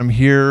I'm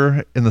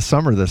here in the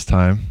summer this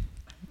time.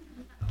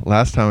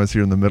 Last time I was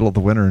here in the middle of the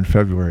winter in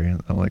February.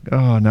 And I'm like,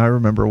 oh, now I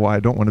remember why I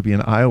don't want to be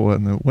in Iowa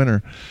in the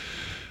winter.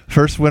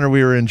 First winter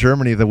we were in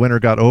Germany, the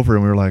winter got over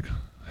and we were like,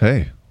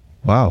 hey,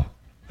 wow,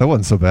 that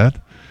wasn't so bad.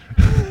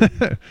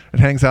 It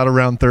hangs out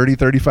around 30,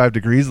 35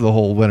 degrees the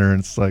whole winter.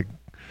 And it's like,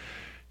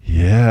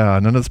 yeah,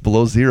 none of this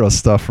below zero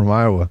stuff from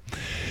Iowa.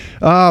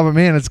 But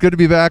man, it's good to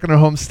be back in our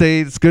home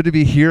state. It's good to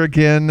be here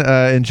again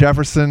in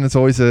Jefferson. It's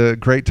always a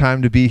great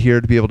time to be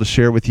here, to be able to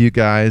share with you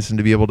guys and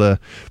to be able to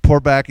pour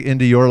back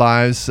into your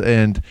lives.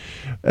 And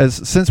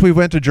since we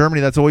went to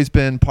Germany, that's always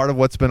been part of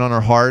what's been on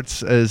our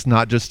hearts, is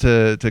not just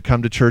to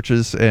come to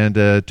churches and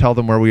tell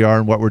them where we are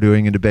and what we're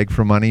doing and to beg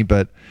for money,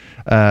 but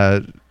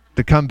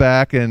to come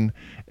back and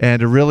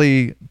to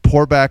really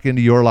pour back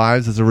into your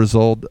lives as a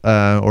result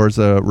or as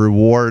a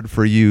reward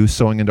for you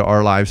sowing into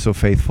our lives so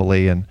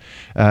faithfully. And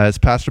as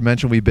Pastor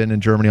mentioned, we've been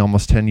in Germany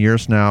almost 10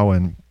 years now,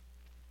 and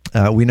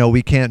we know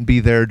we can't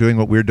be there doing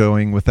what we're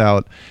doing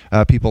without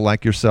people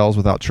like yourselves,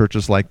 without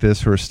churches like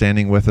this who are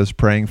standing with us,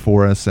 praying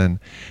for us, and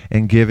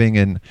giving.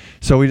 And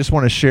so we just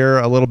want to share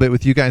a little bit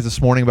with you guys this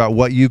morning about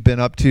what you've been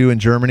up to in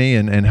Germany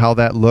and how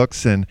that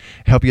looks, and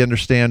help you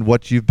understand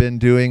what you've been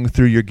doing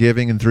through your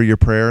giving and through your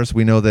prayers.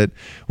 We know that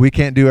we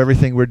can't do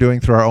everything we're doing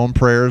through our own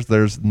prayers.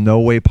 There's no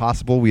way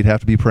possible. We'd have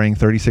to be praying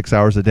 36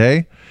 hours a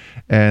day.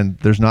 And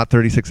there's not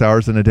 36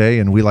 hours in a day,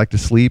 and we like to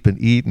sleep and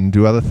eat and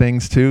do other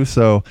things too.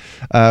 So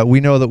we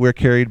know that we're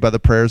carried by the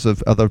prayers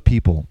of other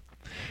people.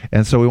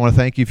 And so we want to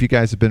thank you if you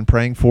guys have been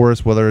praying for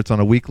us, whether it's on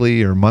a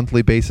weekly or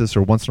monthly basis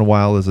or once in a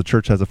while as a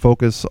church has a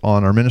focus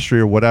on our ministry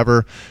or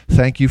whatever.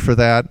 Thank you for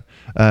that.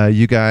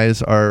 You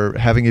guys are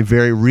having a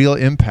very real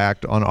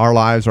impact on our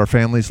lives, our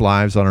families'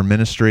 lives, on our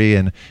ministry,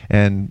 and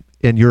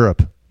in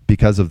Europe,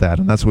 because of that.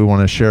 And that's what we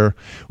want to share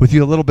with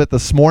you a little bit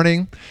this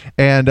morning.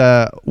 And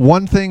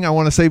one thing I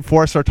want to say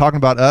before I start talking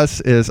about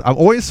us is I'm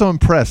always so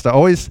impressed. I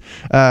always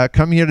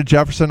come here to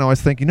Jefferson, I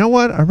always think, you know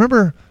what? I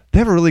remember they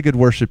have a really good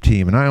worship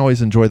team, and I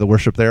always enjoy the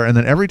worship there. And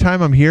then every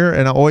time I'm here,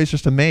 and I'm always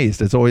just amazed.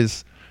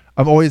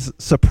 I'm always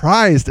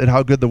surprised at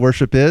how good the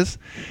worship is.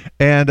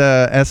 And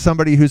as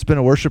somebody who's been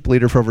a worship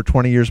leader for over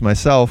 20 years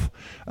myself,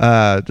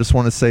 just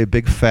want to say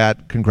big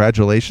fat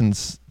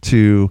congratulations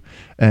to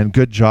and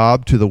good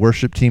job to the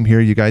worship team here.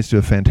 You guys do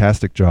a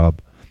fantastic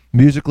job.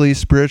 Musically,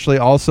 spiritually,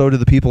 also to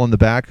the people in the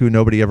back who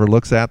nobody ever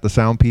looks at, the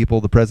sound people,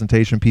 the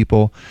presentation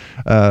people.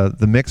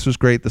 The mix was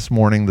great this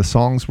morning. The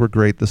songs were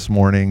great this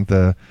morning.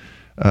 The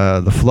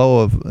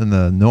flow and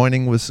the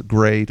anointing was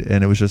great,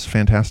 and it was just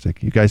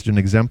fantastic. You guys did an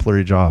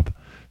exemplary job.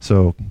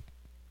 So,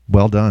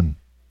 well done.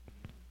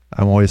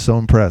 I'm always so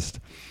impressed.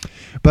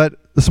 But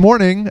this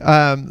morning,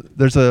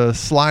 there's a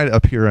slide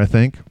up here, I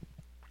think,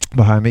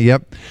 behind me.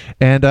 Yep.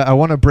 And I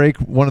want to break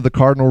one of the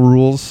cardinal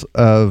rules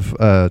of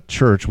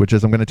church, which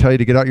is I'm going to tell you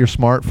to get out your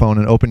smartphone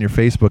and open your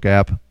Facebook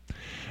app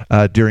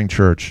during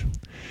church.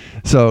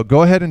 So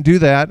go ahead and do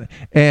that.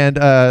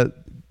 And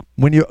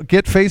when you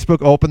get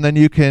Facebook open, then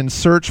you can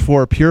search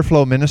for Pure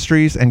Flow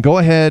Ministries and go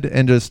ahead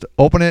and just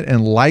open it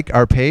and like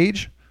our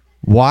page.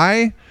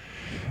 Why?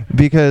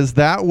 Because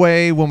that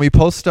way, when we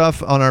post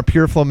stuff on our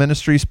Pure Flow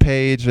Ministries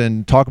page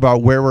and talk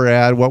about where we're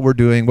at, what we're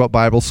doing, what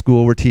Bible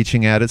school we're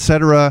teaching at,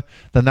 etc.,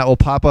 then that will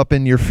pop up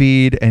in your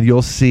feed, and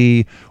you'll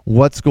see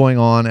what's going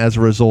on as a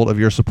result of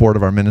your support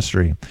of our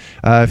ministry.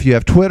 If you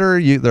have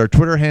Twitter, there are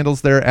Twitter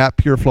handles there at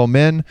Pure Flow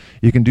Men.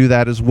 You can do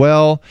that as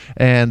well,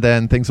 and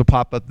then things will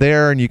pop up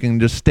there, and you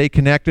can just stay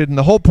connected. And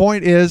the whole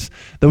point is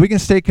that we can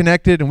stay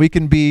connected, and we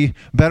can be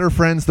better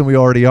friends than we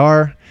already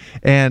are.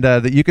 And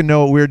that you can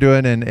know what we're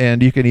doing,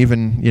 and you can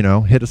even,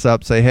 hit us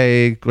up, say,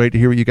 hey, great to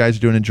hear what you guys are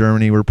doing in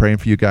Germany. We're praying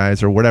for you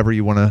guys, or whatever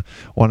you want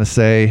to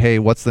say. Hey,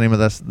 what's the name of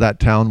that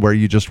town where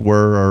you just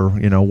were, or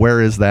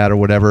where is that, or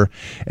whatever,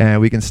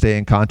 and we can stay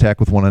in contact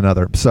with one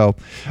another. So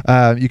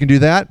you can do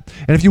that,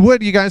 and if you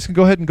would, you guys can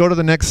go ahead and go to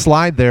the next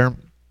slide there.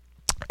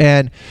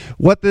 And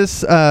what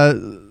this,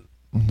 they're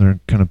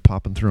kind of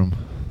popping through them.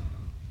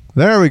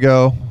 There we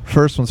go.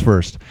 First one's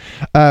first.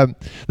 This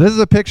is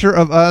a picture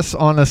of us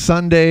on a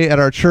Sunday at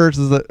our church.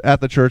 This is at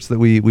the church that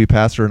we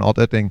pastor in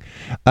Altetting.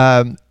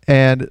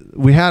 And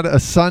we had a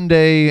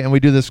Sunday, and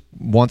we do this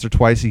once or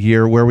twice a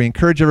year, where we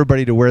encourage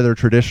everybody to wear their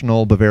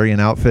traditional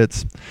Bavarian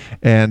outfits.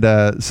 And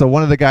so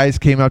one of the guys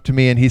came up to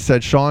me, and he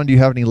said, Sean, do you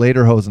have any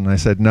lederhosen? And I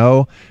said,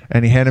 no.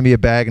 And he handed me a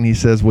bag, and he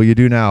says, well, you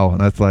do now.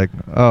 And that's like,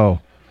 oh,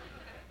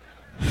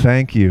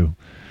 thank you.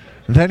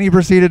 Then he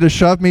proceeded to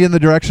shove me in the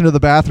direction of the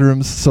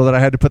bathrooms so that I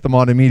had to put them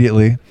on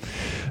immediately.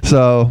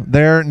 So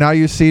there, now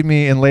you see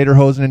me in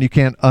lederhosen, and you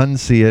can't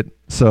unsee it.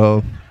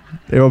 So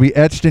it will be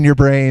etched in your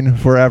brain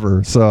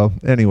forever. So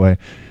anyway,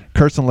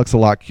 Kirsten looks a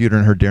lot cuter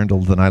in her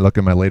dirndl than I look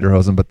in my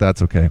lederhosen, but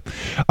that's okay.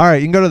 All right,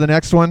 you can go to the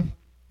next one.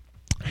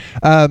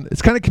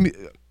 It's kind of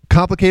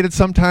complicated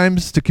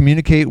sometimes to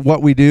communicate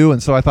what we do,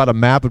 and so I thought a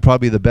map would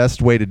probably be the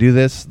best way to do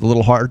this. The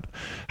little heart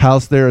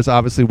house there is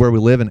obviously where we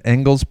live in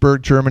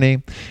Engelsberg,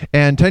 Germany.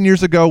 And 10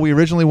 years ago, we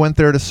originally went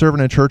there to serve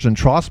in a church in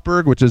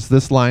Trostberg, which is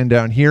this line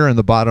down here in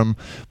the bottom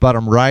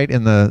right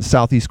in the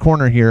southeast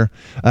corner here,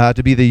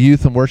 to be the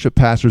youth and worship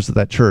pastors of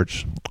that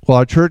church. Well,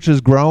 our church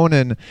has grown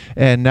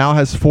and now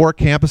has 4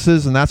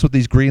 campuses, and that's what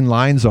these green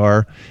lines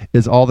are,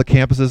 is all the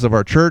campuses of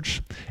our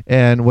church.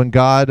 And when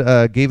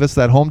God gave us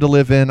that home to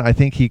live in, I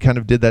think he kind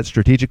of did that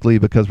strategically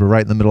because we're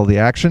right in the middle of the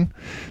action.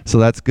 So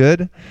that's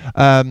good.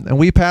 And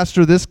we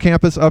pastor this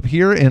campus up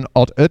here in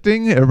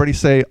Altötting. Everybody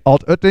say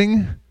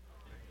Altötting.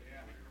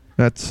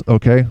 That's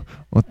okay.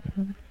 Well,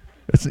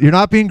 you're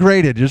not being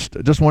graded.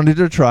 Just wanted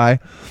to try.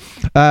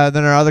 Then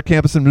our other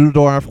campus in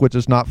Mühldorf, which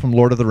is not from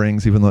Lord of the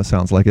Rings, even though it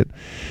sounds like it.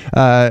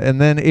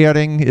 And then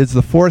Ehring is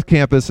the 4th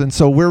campus. And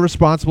so we're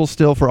responsible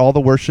still for all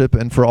the worship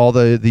and for all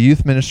the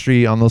youth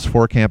ministry on those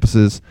 4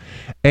 campuses.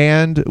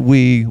 And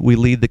we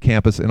lead the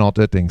campus in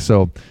Altötting.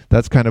 So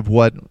that's kind of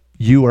what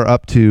you are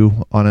up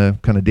to on a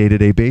kind of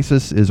day-to-day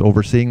basis, is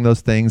overseeing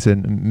those things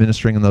and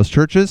ministering in those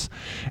churches.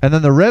 And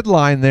then the red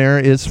line there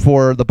is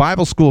for the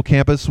Bible school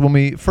campus. When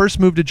we first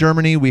moved to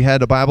Germany, we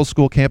had a Bible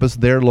school campus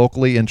there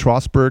locally in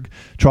Trostberg.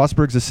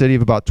 Trostberg's a city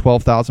of about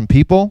 12,000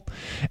 people.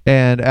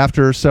 And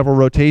after several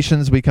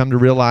rotations, we come to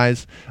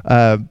realize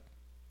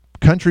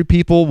country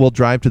people will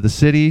drive to the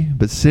city,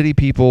 but city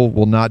people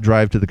will not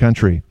drive to the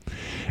country.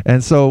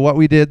 And so what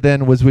we did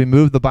then was we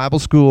moved the Bible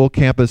school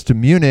campus to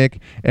Munich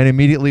and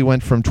immediately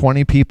went from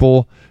 20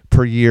 people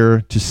per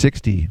year to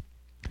 60.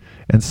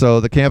 And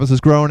so the campus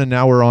has grown, and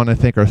now we're on, I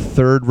think, our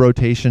 3rd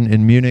rotation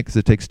in Munich, because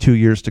it takes 2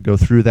 years to go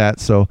through that.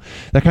 So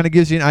that kind of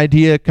gives you an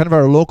idea, kind of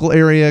our local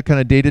area,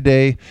 kind of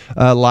day-to-day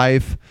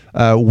life,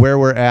 where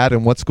we're at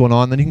and what's going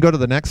on. Then you can go to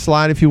the next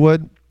slide if you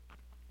would.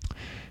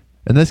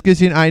 And this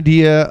gives you an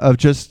idea of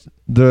just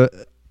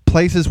the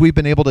places we've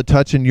been able to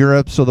touch in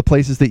Europe, so the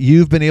places that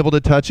you've been able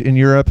to touch in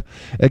Europe.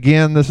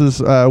 Again, this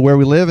is where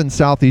we live in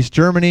southeast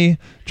Germany.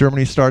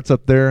 Germany starts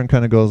up there and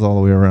kind of goes all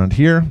the way around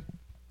here.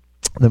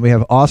 Then we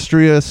have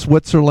Austria,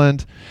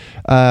 Switzerland.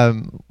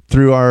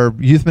 Through our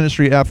youth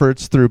ministry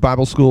efforts, through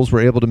Bible schools,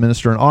 we're able to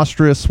minister in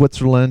Austria,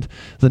 Switzerland,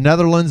 the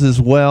Netherlands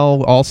as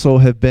well. Also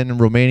have been in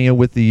Romania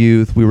with the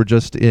youth. We were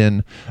just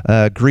in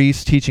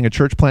Greece teaching a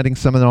church planting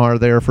seminar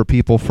there for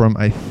people from,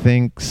 I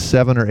think,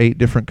 7 or 8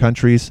 different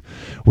countries.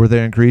 We're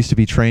there in Greece to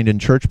be trained in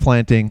church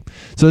planting.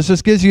 So this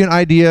just gives you an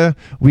idea.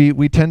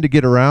 We tend to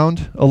get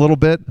around a little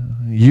bit.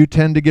 You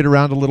tend to get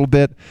around a little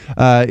bit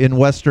in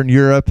Western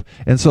Europe.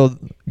 And so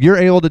you're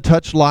able to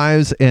touch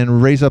lives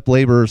and raise up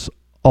laborers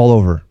all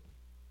over.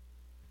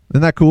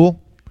 Isn't that cool?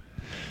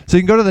 So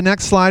you can go to the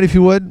next slide if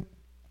you would.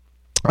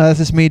 This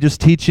is me just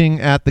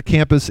teaching at the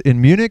campus in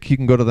Munich. You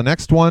can go to the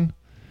next one.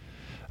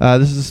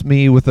 This is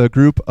me with a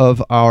group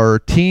of our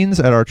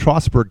teens at our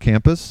Trostberg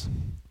campus.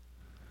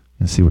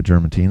 Let's see what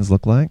German teens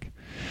look like.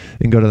 You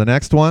can go to the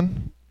next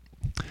one.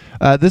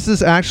 This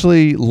is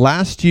actually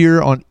last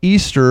year on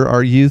Easter,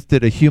 our youth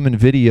did a human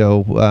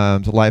video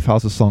to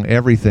Lifehouse's song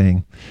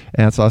Everything.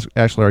 And so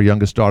actually our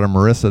youngest daughter,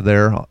 Marissa,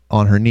 there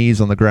on her knees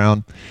on the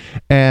ground.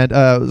 And it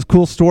was a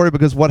cool story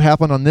because what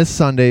happened on this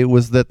Sunday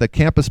was that the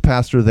campus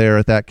pastor there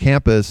at that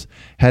campus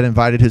had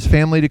invited his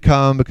family to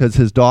come because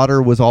his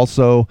daughter was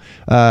also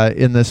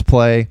in this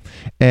play.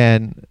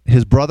 And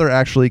his brother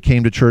actually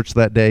came to church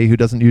that day, who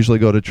doesn't usually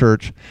go to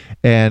church,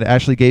 and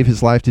actually gave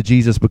his life to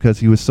Jesus because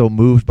he was so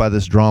moved by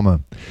this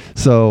drama.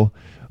 So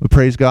we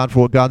praise God for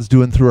what God's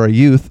doing through our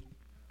youth.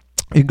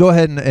 You can go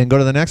ahead and go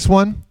to the next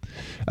one.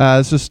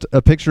 It's just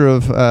a picture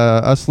of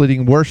us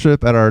leading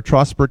worship at our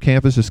Trostberg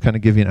campus, just kind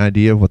of give you an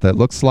idea of what that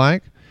looks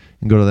like. You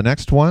can go to the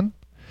next one.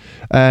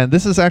 And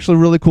this is actually a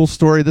really cool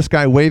story. This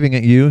guy waving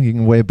at you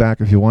can wave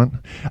back if you want.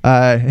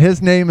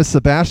 His name is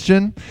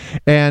Sebastian.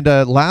 And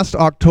last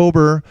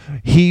October,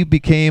 he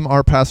became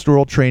our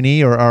pastoral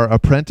trainee or our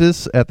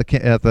apprentice at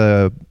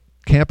the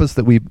campus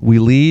that we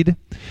lead.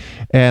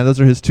 And those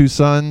are his 2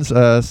 sons,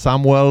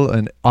 Samuel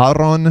and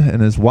Aaron,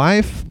 and his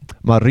wife,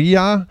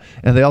 Maria.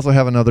 And they also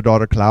have another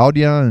daughter,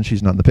 Claudia, and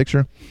she's not in the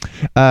picture.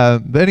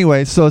 But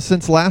anyway, so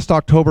since last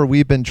October,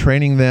 we've been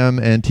training them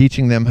and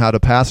teaching them how to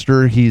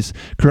pastor. He's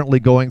currently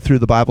going through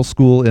the Bible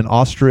school in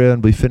Austria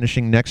and will be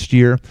finishing next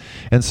year.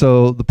 And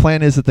so the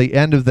plan is at the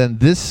end of then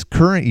this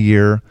current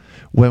year,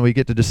 when we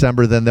get to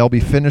December, then they'll be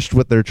finished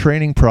with their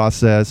training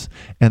process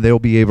and they'll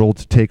be able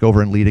to take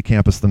over and lead a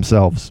campus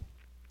themselves,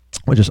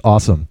 which is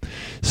awesome.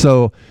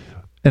 So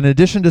in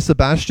addition to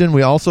Sebastian,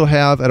 we also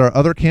have at our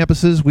other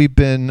campuses, we've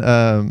been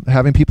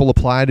having people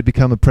apply to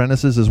become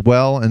apprentices as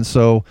well. And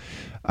so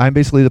I'm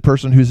basically the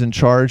person who's in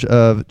charge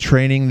of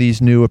training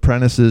these new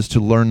apprentices to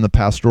learn the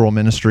pastoral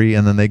ministry,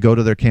 and then they go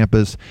to their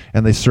campus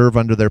and they serve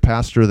under their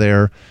pastor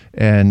there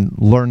and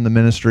learn the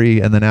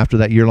ministry. And then after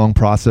that year-long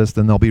process,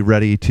 then they'll be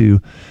ready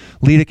to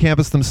lead a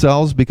campus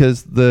themselves,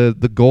 because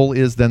the goal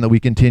is then that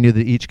we continue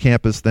that each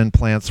campus then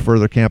plants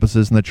further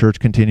campuses and the church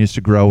continues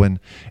to grow and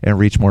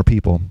reach more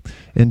people.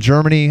 In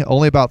Germany,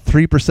 only about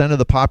 3% of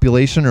the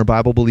population are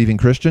Bible-believing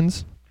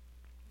Christians.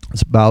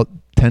 It's about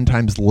 10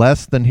 times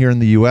less than here in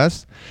the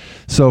U.S.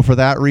 So for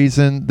that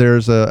reason,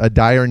 there's a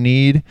dire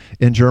need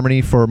in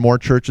Germany for more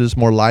churches,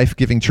 more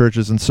life-giving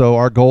churches. And so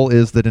our goal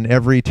is that in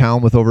every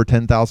town with over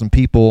 10,000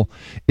 people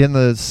in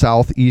the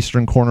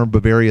southeastern corner of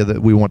Bavaria,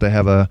 that we want to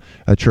have a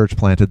church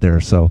planted there.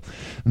 So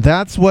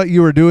that's what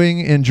you are doing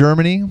in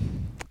Germany.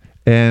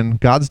 And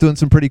God's doing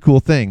some pretty cool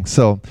things.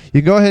 So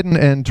you can go ahead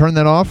and turn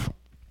that off.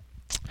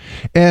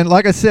 And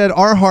like I said,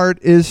 our heart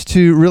is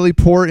to really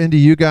pour into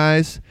you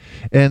guys,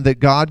 and that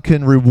God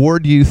can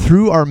reward you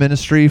through our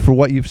ministry for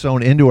what you've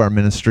sown into our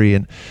ministry.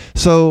 And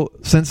so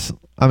since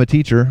I'm a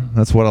teacher,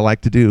 that's what I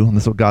like to do, and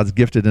that's what God's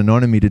gifted and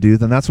anointed me to do,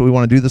 then that's what we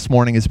want to do this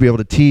morning, is be able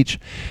to teach,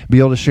 be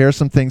able to share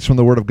some things from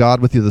the Word of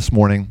God with you this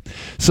morning.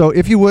 So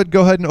if you would,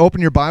 go ahead and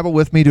open your Bible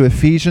with me to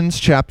Ephesians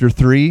chapter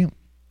 3.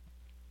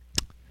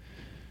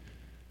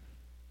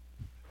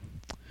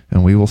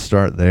 And we will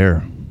start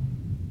there.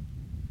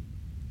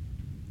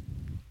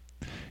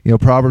 You know,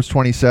 Proverbs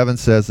 27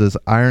 says, as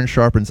iron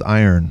sharpens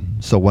iron,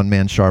 so one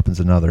man sharpens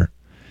another.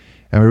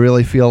 And we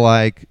really feel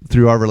like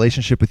through our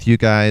relationship with you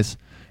guys,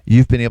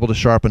 you've been able to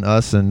sharpen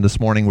us, and this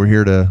morning we're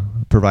here to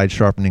provide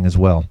sharpening as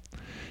well.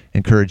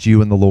 Encourage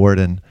you in the Lord.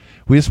 And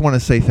we just want to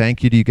say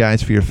thank you to you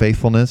guys for your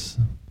faithfulness.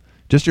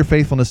 Just your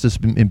faithfulness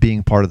in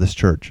being part of this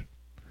church.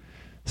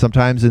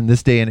 Sometimes in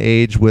this day and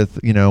age with,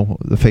 you know,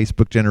 the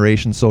Facebook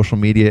generation, social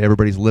media,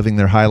 everybody's living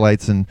their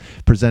highlights and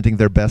presenting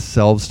their best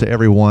selves to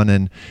everyone.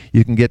 And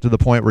you can get to the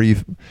point where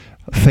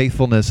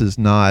faithfulness is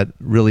not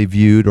really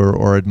viewed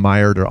or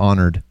admired or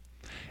honored.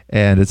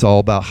 And it's all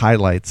about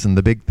highlights and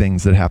the big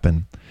things that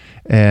happen.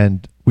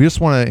 And we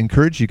just want to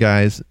encourage you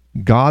guys,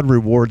 God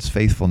rewards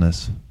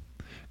faithfulness.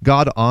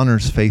 God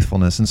honors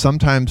faithfulness. And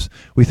sometimes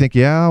we think,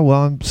 yeah,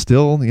 well, I'm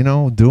still, you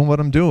know, doing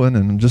what I'm doing,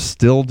 and I'm just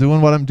still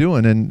doing what I'm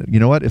doing. And you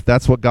know what? If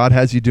that's what God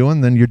has you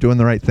doing, then you're doing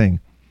the right thing.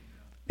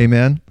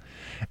 Amen?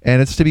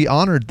 And it's to be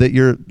honored that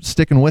you're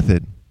sticking with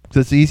it. Because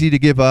it's easy to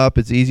give up.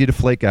 It's easy to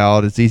flake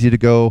out. It's easy to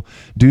go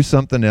do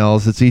something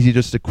else. It's easy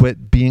just to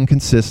quit being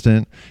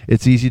consistent.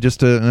 It's easy just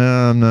to,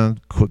 I'm going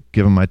to quit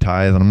giving my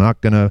tithe, and I'm not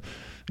going to,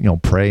 you know,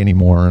 pray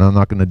anymore, and I'm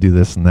not going to do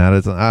this and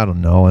that. I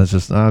don't know. It's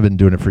just, I've been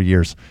doing it for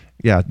years.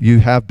 Yeah, you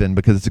have been,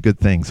 because it's a good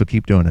thing, so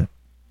keep doing it.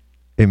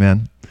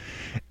 Amen.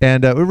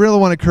 And we really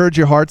want to encourage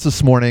your hearts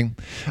this morning.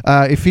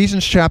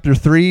 Ephesians chapter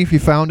 3, if you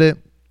found it,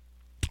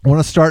 I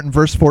want to start in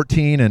verse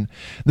 14, and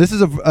this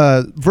is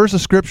a verse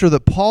of Scripture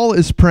that Paul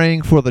is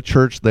praying for the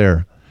church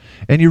there.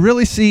 And you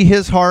really see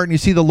his heart, and you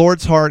see the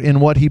Lord's heart in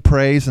what he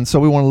prays, and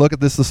so we want to look at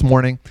this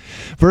morning.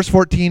 Verse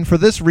 14, for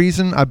this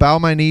reason I bow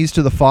my knees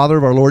to the Father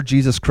of our Lord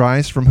Jesus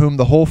Christ, from whom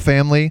the whole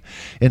family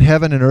in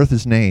heaven and earth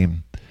is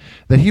named,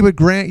 that he would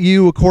grant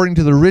you, according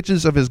to the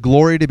riches of his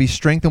glory, to be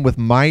strengthened with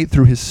might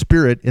through his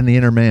Spirit in the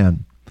inner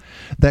man,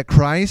 that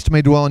Christ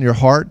may dwell in your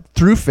heart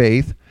through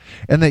faith,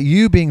 and that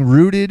you, being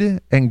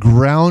rooted and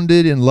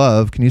grounded in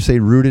love, can you say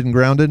rooted and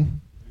grounded?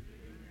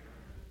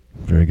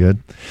 Very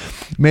good.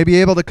 May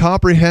be able to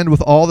comprehend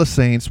with all the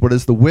saints what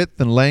is the width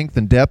and length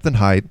and depth and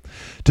height,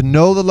 to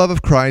know the love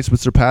of Christ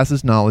which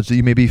surpasses knowledge, that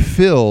you may be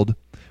filled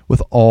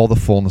with all the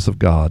fullness of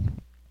God.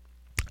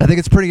 I think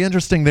it's pretty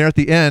interesting there at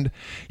the end.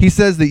 He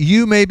says that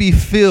you may be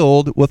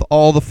filled with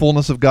all the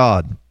fullness of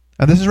God.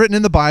 And this is written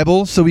in the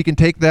Bible, so we can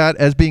take that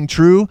as being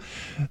true,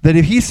 that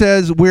if he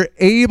says we're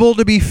able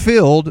to be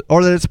filled,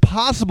 or that it's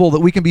possible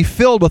that we can be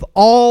filled with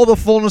all the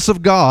fullness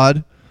of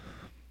God,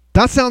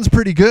 that sounds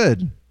pretty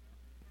good.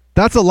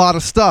 That's a lot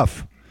of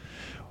stuff.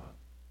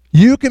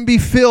 You can be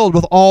filled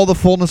with all the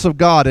fullness of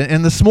God.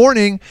 And this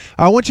morning,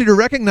 I want you to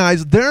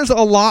recognize there's a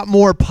lot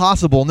more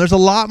possible, and there's a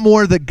lot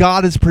more that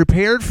God has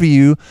prepared for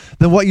you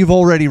than what you've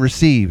already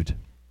received.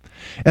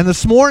 And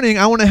this morning,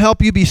 I want to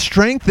help you be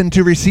strengthened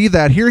to receive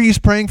that. Here he's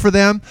praying for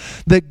them,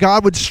 that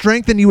God would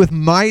strengthen you with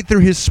might through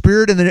his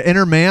Spirit in the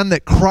inner man,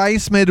 that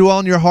Christ may dwell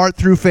in your heart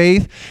through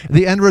faith,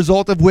 the end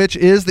result of which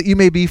is that you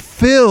may be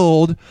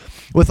filled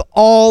with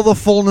all the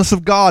fullness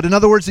of God. In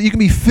other words, that you can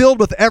be filled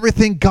with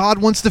everything God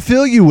wants to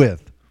fill you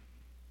with.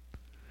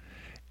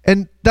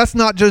 And that's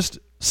not just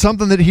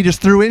something that he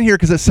just threw in here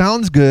because it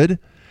sounds good.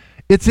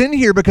 It's in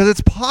here because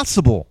it's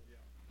possible.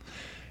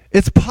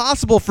 It's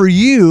possible for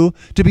you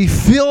to be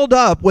filled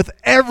up with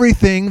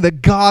everything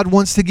that God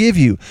wants to give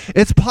you.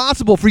 It's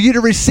possible for you to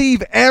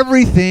receive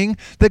everything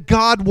that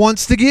God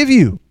wants to give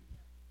you.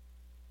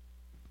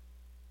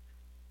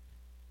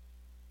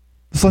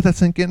 Let's let that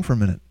sink in for a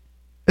minute.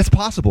 It's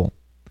possible.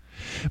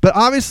 But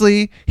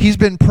obviously, he's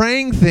been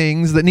praying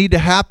things that need to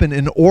happen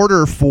in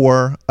order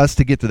for us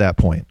to get to that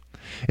point.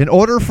 In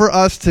order for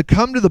us to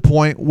come to the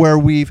point where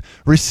we've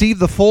received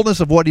the fullness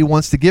of what he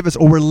wants to give us,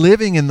 or we're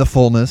living in the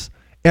fullness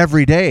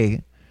every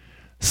day,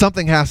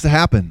 something has to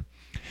happen.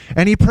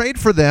 And he prayed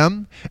for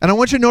them, and I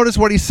want you to notice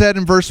what he said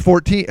in verse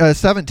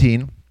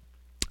 17.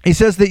 He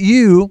says that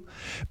you,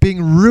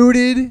 being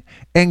rooted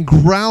and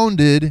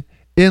grounded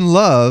in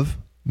love,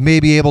 may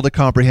be able to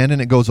comprehend,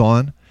 and it goes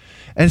on.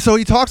 And so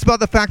he talks about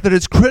the fact that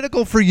it's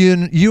critical for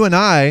you and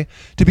I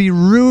to be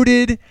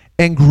rooted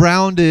and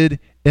grounded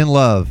in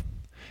love.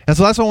 And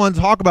so that's what I want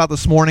to talk about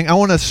this morning. I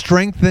want to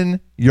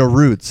strengthen your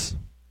roots.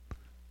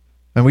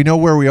 And we know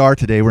where we are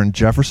today. We're in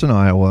Jefferson,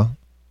 Iowa.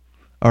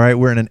 All right,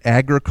 we're in an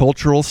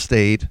agricultural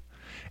state.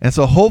 And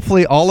so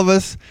hopefully all of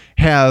us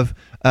have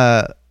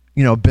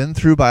been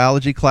through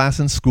biology class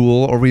in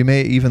school, or we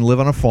may even live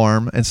on a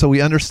farm, and so we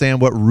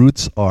understand what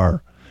roots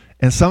are.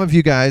 And some of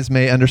you guys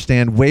may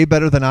understand way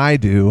better than I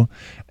do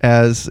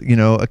as,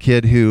 a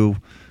kid who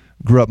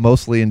grew up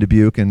mostly in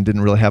Dubuque and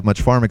didn't really have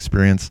much farm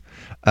experience.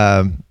 You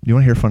want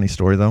to hear a funny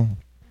story, though?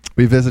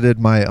 We visited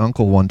my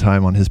uncle one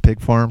time on his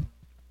pig farm,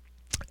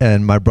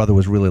 and my brother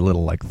was really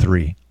little, like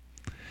 3.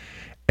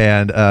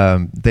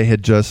 And they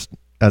had just,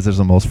 as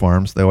there's on most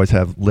farms, they always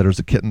have litters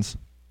of kittens.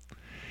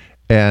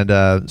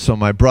 And so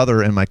my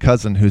brother and my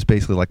cousin, who's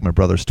basically like my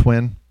brother's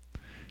twin,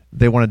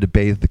 they wanted to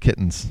bathe the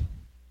kittens.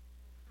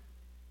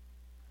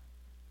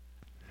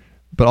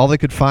 But all they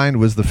could find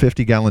was the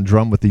 50-gallon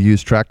drum with the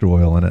used tractor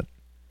oil in it.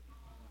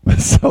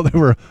 So they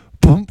were,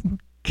 boom,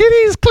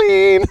 kitties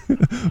clean.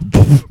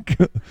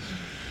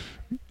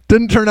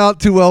 Didn't turn out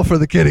too well for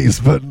the kitties,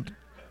 but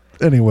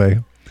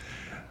anyway.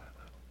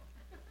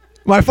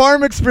 My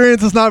farm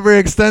experience is not very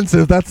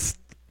extensive. That's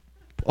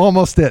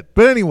almost it.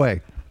 But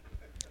anyway,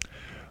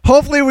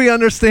 hopefully we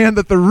understand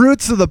that the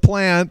roots of the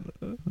plant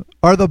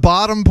are the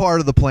bottom part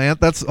of the plant.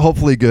 That's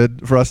hopefully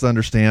good for us to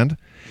understand.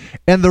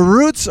 And the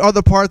roots are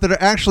the part that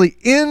are actually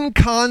in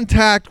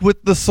contact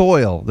with the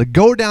soil, that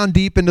go down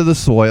deep into the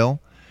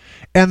soil.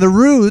 And the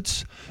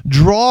roots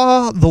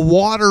draw the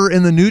water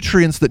and the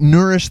nutrients that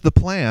nourish the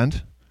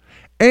plant,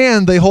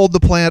 and they hold the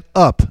plant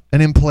up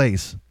and in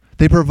place.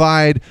 They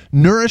provide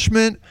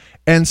nourishment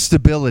and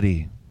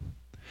stability.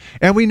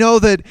 And we know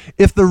that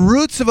if the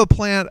roots of a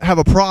plant have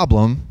a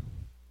problem,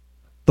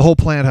 the whole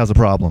plant has a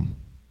problem.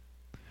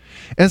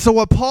 And so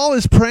what Paul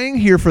is praying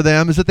here for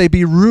them is that they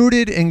be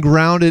rooted and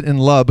grounded in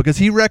love, because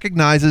he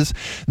recognizes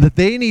that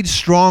they need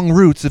strong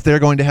roots if they're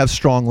going to have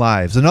strong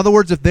lives. In other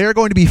words, if they're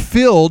going to be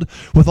filled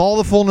with all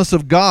the fullness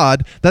of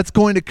God, that's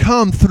going to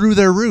come through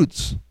their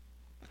roots.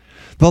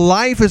 The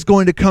life is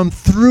going to come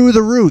through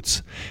the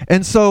roots.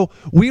 And so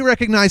we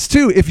recognize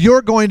too, if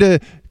you're going to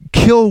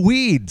kill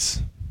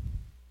weeds,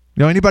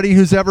 anybody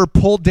who's ever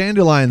pulled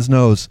dandelions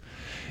knows,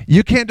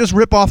 you can't just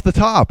rip off the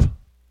top.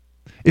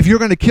 If you're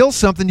going to kill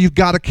something, you've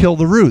got to kill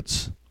the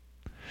roots.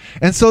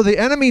 And so the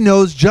enemy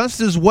knows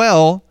just as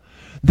well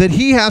that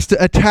he has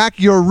to attack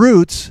your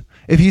roots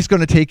if he's going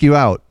to take you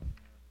out.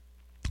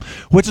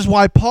 Which is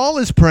why Paul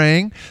is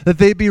praying that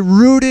they be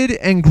rooted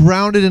and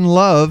grounded in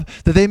love,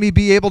 that they may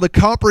be able to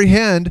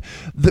comprehend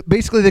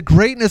basically the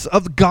greatness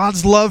of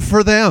God's love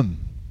for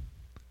them.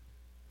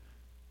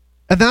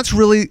 And that's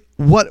really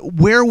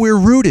where we're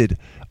rooted.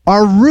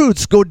 Our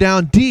roots go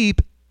down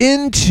deep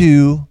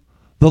into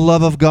the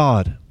love of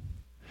God.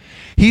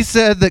 He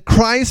said that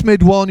Christ may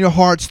dwell in your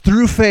hearts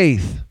through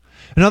faith.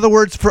 In other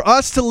words, for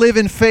us to live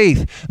in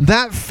faith,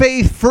 that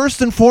faith,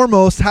 first and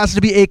foremost, has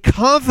to be a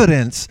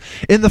confidence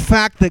in the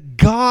fact that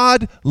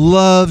God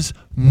loves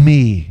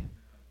me.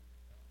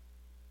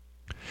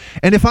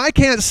 And if I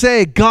can't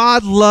say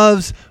God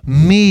loves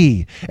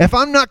me, if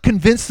I'm not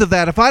convinced of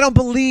that, if I don't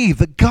believe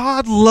that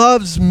God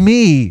loves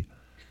me,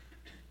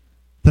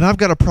 then I've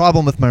got a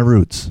problem with my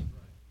roots.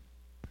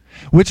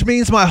 Which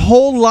means my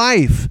whole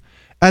life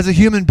as a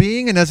human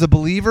being and as a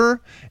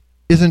believer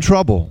is in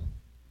trouble.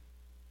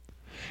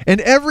 And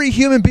every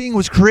human being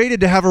was created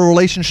to have a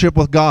relationship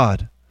with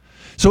God.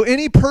 So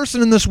any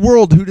person in this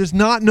world who does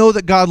not know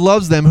that God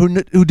loves them,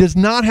 who does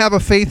not have a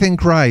faith in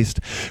Christ,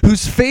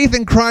 whose faith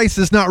in Christ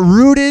is not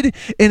rooted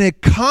in a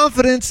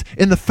confidence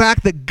in the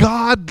fact that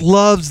God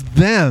loves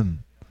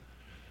them,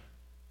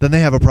 then they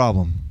have a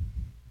problem.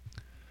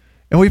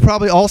 And we've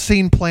probably all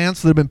seen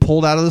plants that have been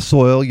pulled out of the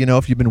soil.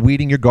 If you've been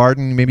weeding your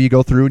garden, maybe you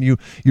go through and you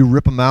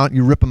rip them out,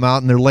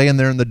 and they're laying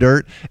there in the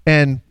dirt.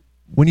 And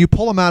when you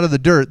pull them out of the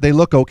dirt, they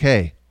look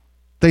okay.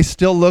 They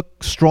still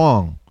look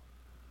strong.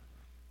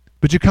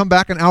 But you come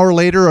back an hour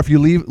later, or if you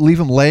leave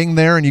them laying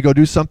there and you go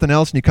do something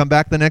else and you come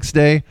back the next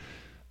day,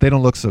 they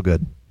don't look so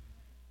good.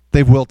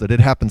 They've wilted.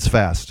 It happens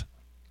fast.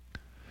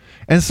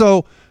 And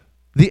so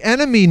the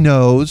enemy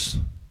knows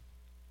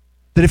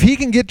that if he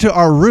can get to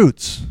our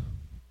roots,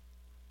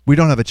 we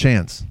don't have a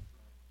chance.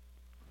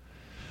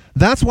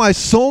 That's why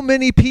so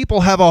many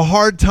people have a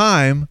hard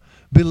time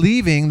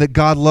believing that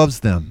God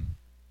loves them.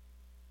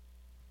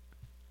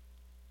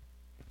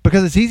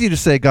 Because it's easy to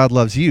say God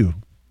loves you.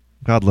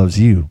 God loves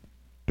you.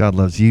 God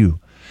loves you.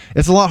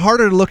 It's a lot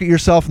harder to look at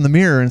yourself in the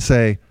mirror and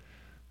say,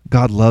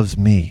 God loves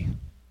me.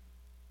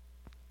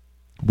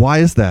 Why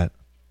is that?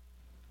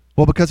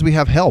 Well, because we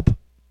have help.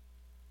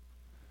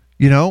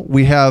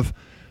 We have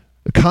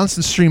a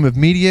constant stream of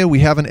media. We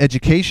have an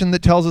education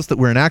that tells us that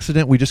we're an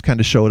accident. We just kind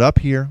of showed up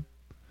here.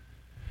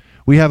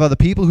 We have other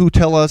people who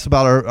tell us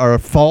about our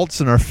faults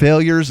and our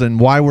failures and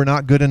why we're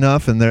not good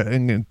enough, and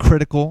they're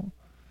critical.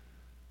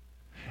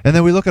 And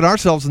then we look at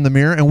ourselves in the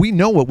mirror and we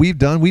know what we've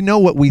done. We know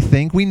what we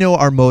think. We know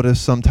our motives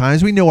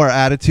sometimes. We know our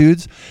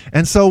attitudes.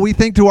 And so we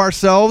think to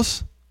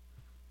ourselves,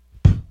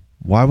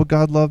 why would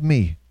God love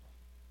me?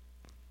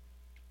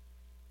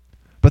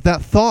 But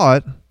that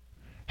thought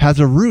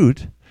has a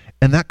root,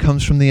 and that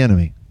comes from the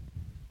enemy.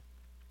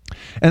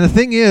 And the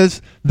thing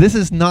is, this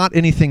is not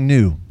anything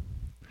new.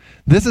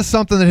 This is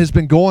something that has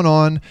been going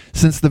on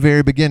since the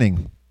very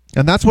beginning.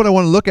 And that's what I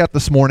want to look at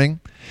this morning,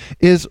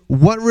 is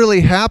what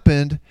really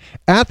happened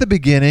at the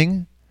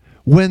beginning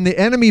when the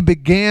enemy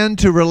began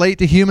to relate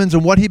to humans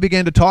and what he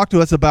began to talk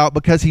to us about,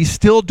 because he's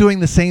still doing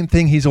the same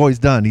thing he's always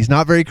done. He's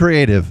not very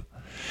creative.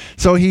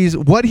 So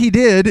what he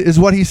did is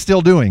what he's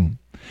still doing.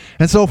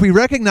 And so if we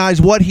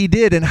recognize what he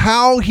did and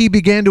how he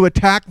began to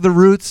attack the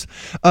roots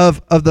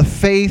of the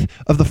faith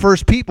of the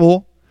first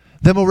people,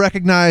 then we'll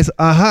recognize,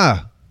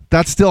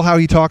 that's still how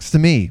he talks to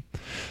me.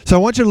 So I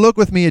want you to look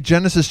with me at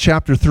Genesis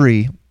chapter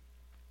 3.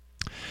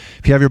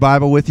 If you have your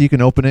Bible with you, you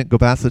can open it, go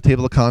past the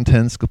table of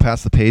contents, go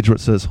past the page where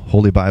it says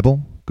Holy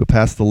Bible, go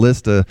past the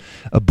list of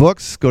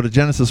books, go to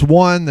Genesis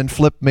 1, then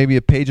flip maybe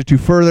a page or two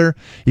further.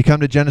 You come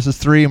to Genesis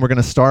 3, and we're going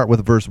to start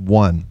with verse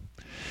 1.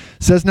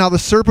 It says, "Now the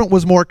serpent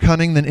was more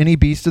cunning than any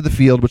beast of the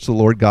field which the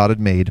Lord God had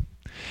made.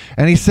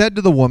 And he said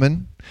to the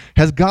woman,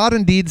 'Has God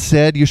indeed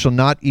said, you shall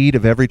not eat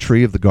of every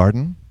tree of the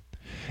garden?'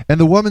 And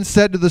the woman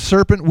said to the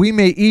serpent, 'We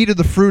may eat of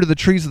the fruit of the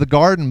trees of the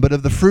garden, but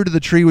of the fruit of the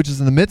tree which is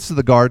in the midst of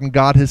the garden,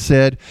 God has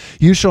said,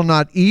 you shall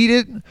not eat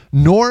it,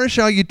 nor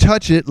shall you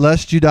touch it,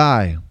 lest you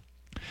die.'"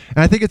 And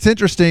I think it's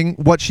interesting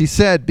what she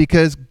said,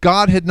 because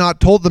God had not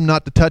told them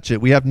not to touch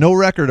it. We have no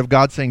record of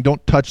God saying,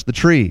 don't touch the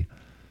tree.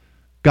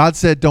 God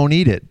said, don't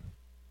eat it.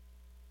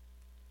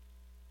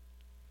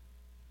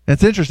 And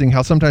it's interesting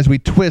how sometimes we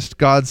twist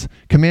God's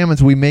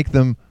commandments. We make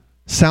them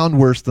sound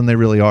worse than they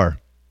really are.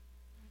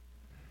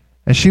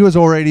 And she was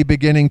already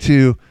beginning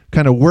to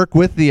kind of work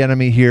with the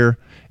enemy here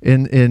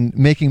in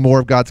making more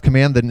of God's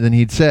command than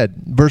he'd said.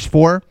 Verse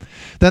 4,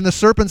 "Then the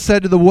serpent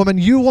said to the woman,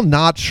 you will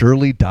not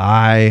surely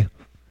die.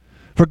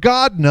 For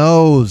God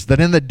knows that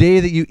in the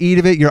day that you eat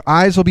of it, your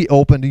eyes will be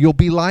opened, and you'll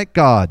be like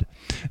God,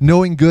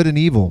 knowing good and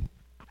evil."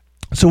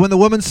 So when the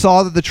woman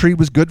saw that the tree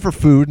was good for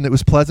food, and it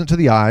was pleasant to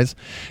the eyes,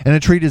 and a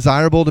tree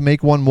desirable to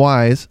make one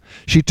wise,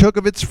 she took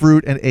of its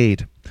fruit and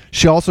ate.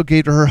 She also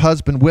gave to her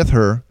husband with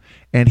her,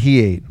 and he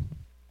ate.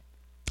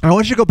 I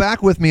want you to go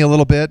back with me a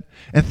little bit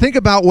and think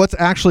about what's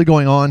actually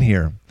going on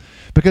here.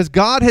 Because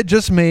God had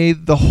just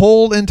made the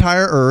whole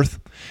entire earth,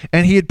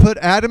 and he had put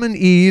Adam and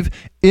Eve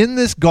in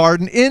this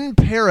garden, in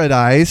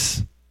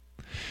paradise.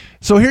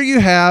 So here you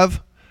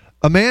have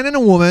a man and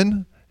a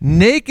woman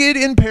naked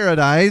in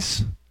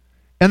paradise,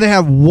 and they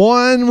have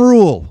one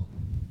rule.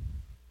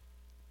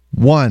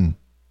 One.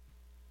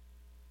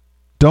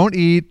 Don't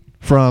eat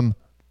from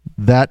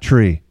that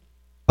tree.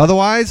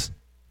 Otherwise,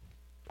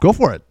 go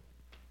for it.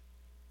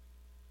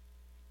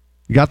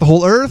 You got the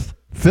whole earth,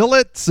 fill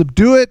it,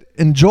 subdue it,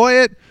 enjoy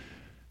it,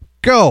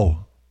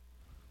 go.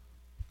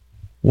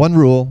 One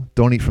rule,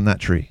 don't eat from that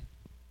tree.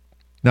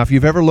 Now, if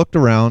you've ever looked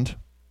around,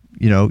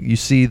 you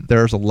see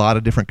there's a lot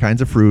of different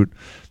kinds of fruit.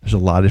 There's a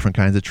lot of different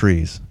kinds of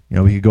trees.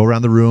 We could go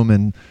around the room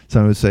and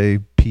someone would say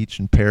peach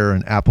and pear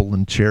and apple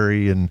and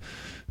cherry and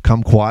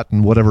kumquat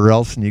and whatever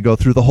else, and you go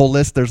through the whole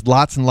list. There's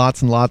lots and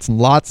lots and lots and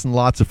lots and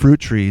lots of fruit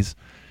trees.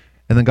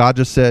 And then God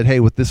just said, hey,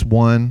 with this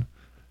one,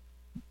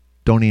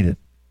 don't eat it.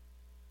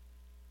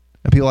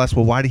 And people ask,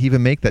 well, why did he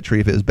even make that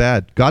tree if it was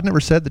bad? God never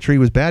said the tree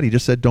was bad. He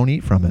just said, don't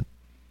eat from it.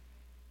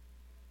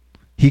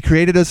 He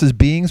created us as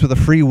beings with a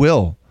free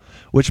will,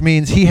 which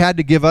means he had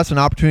to give us an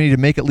opportunity to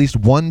make at least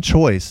one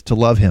choice to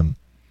love him.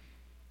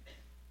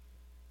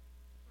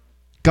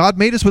 God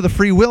made us with a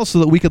free will so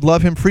that we could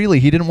love him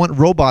freely. He didn't want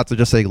robots to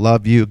just say,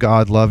 love you,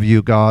 God, love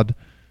you, God.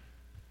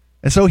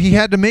 And so he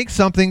had to make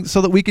something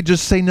so that we could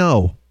just say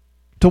no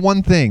to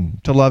one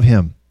thing, to love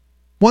him.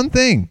 One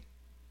thing.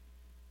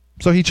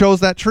 So he chose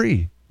that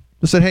tree.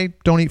 He said, hey,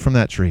 don't eat from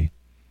that tree.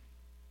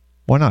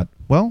 Why not?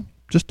 Well,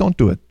 just don't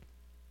do it.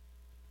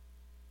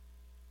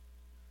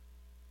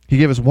 He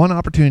gave us one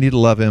opportunity to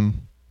love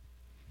him,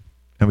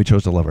 and we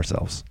chose to love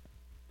ourselves.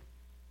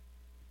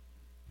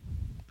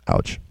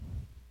 Ouch.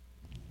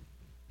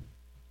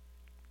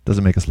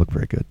 Doesn't make us look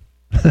very good.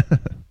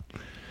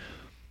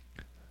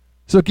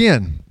 So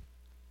again,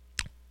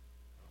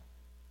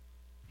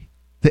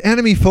 the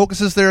enemy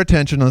focuses their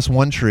attention on this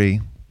one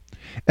tree,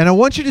 and I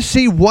want you to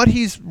see what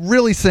he's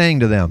really saying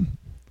to them.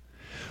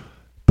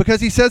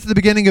 Because he says at the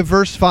beginning of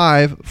verse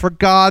 5, for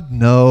God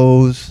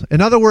knows.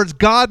 In other words,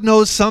 God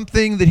knows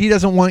something that he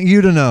doesn't want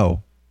you to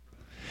know.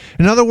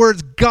 In other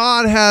words,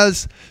 God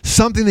has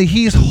something that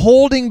he's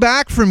holding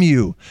back from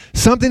you,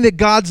 something that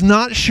God's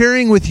not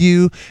sharing with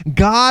you.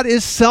 God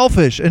is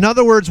selfish. In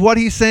other words, what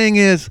he's saying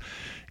is,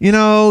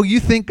 you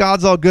think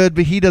God's all good,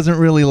 but he doesn't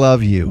really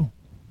love you.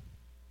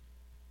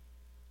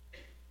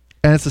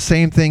 And it's the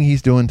same thing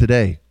he's doing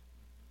today.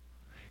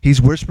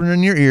 He's whispering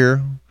in your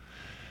ear,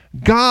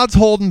 God's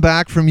holding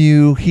back from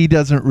you. He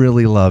doesn't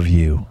really love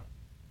you.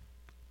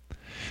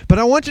 But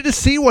I want you to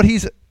see what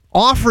he's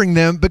offering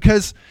them,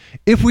 because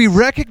if we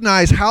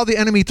recognize how the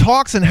enemy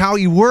talks and how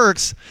he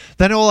works,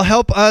 then it will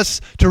help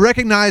us to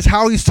recognize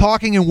how he's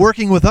talking and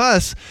working with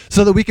us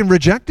so that we can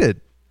reject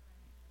it.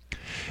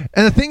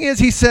 And the thing is,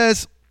 he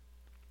says,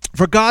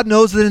 for God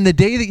knows that in the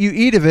day that you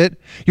eat of it,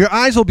 your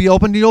eyes will be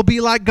opened and you'll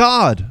be like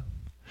God.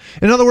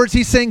 In other words,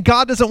 he's saying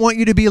God doesn't want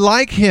you to be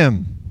like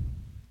him.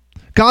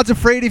 God's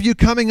afraid of you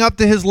coming up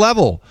to his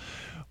level,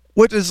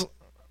 which is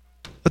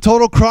a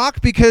total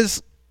crock,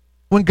 because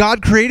when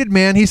God created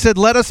man, he said,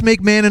 let us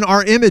make man in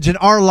our image and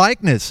our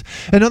likeness.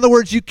 In other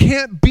words, you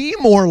can't be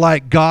more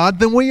like God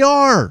than we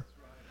are.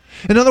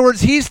 In other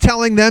words, he's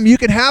telling them you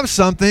can have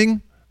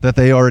something that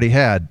they already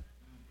had.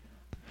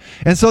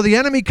 And so the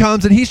enemy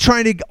comes and he's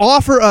trying to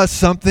offer us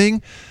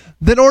something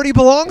that already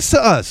belongs to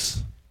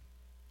us.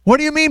 What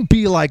do you mean,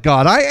 be like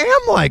God? I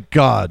am like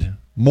God.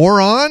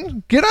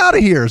 Moron, get out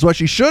of here is what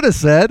she should have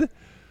said.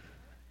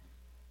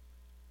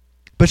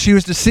 But she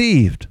was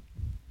deceived.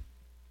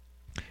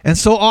 And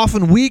so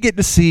often we get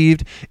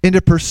deceived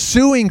into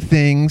pursuing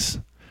things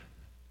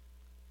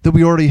that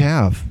we already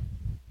have.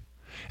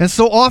 And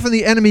so often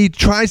the enemy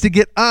tries to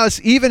get us,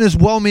 even as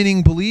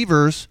well-meaning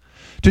believers,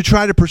 to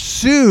try to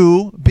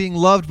pursue being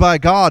loved by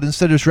God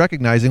instead of just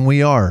recognizing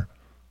we are.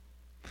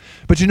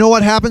 But you know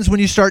what happens when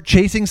you start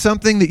chasing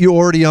something that you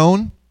already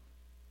own?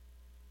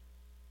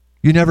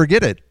 You never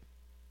get it.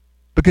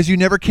 Because you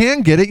never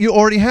can get it, you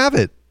already have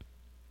it.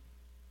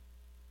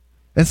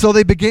 And so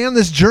they began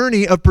this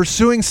journey of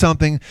pursuing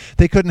something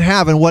they couldn't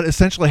have. And what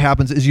essentially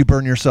happens is you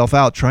burn yourself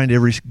out trying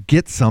to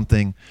get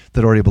something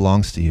that already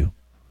belongs to you.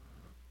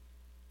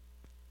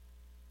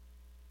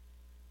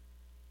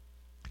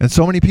 And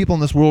so many people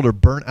in this world are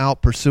burnt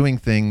out pursuing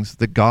things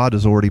that God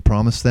has already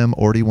promised them,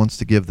 already wants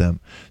to give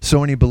them. So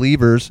many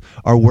believers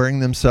are wearing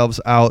themselves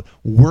out,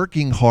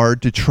 working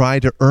hard to try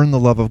to earn the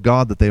love of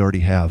God that they already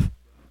have.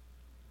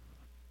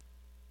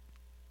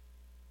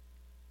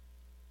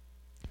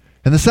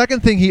 And the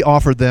second thing he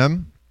offered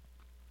them,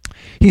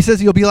 he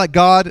says you'll be like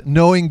God,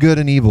 knowing good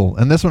and evil.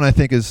 And this one I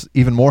think is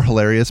even more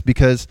hilarious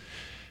because,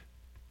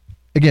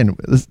 again,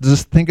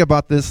 just think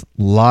about this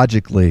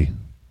logically.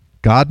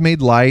 God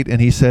made light and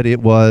he said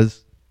it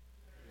was,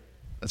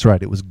 that's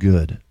right, it was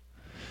good.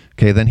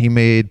 Okay, then he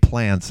made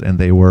plants and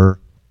they were,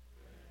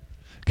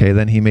 okay,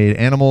 then he made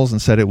animals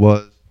and said it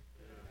was,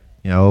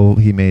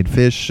 he made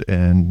fish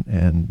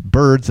and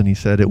birds and he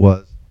said it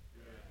was.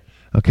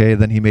 Okay,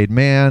 then he made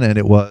man and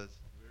it was,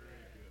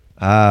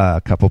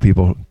 a couple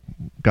people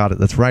got it.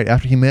 That's right.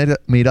 After he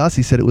made us,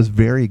 he said it was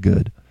very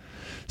good.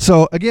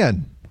 So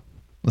again,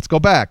 let's go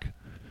back.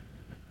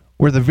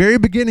 We're at the very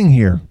beginning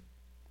here.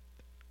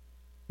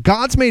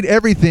 God's made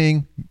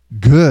everything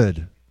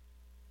good.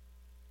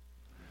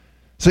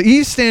 So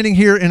Eve's standing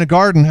here in a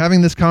garden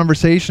having this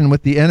conversation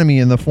with the enemy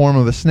in the form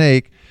of a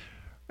snake,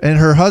 and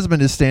her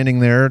husband is standing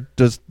there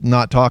just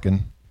not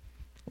talking,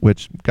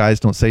 which guys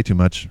don't say too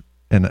much,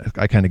 and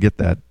I kind of get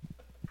that.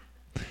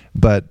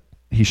 But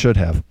he should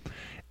have.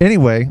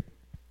 Anyway,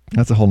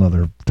 that's a whole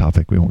nother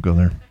topic. We won't go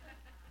there.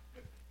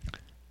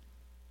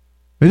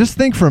 But just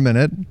think for a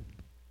minute.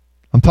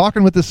 I'm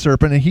talking with this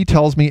serpent, and he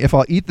tells me if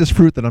I'll eat this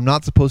fruit that I'm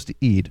not supposed to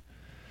eat,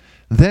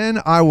 then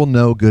I will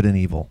know good and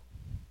evil.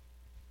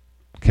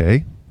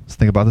 Okay, let's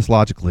think about this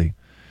logically.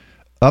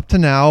 Up to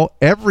now,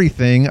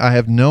 everything I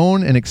have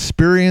known and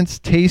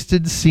experienced,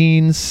 tasted,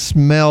 seen,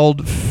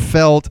 smelled,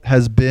 felt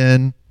has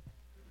been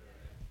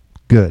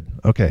good.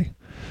 Okay,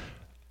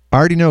 I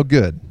already know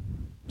good.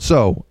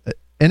 So,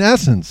 in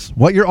essence,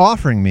 what you're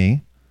offering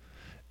me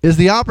is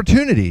the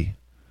opportunity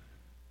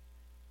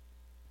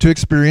to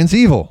experience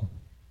evil.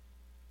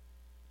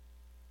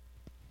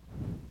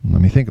 Let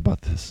me think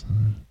about this.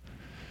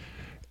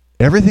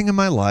 Everything in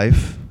my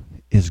life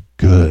is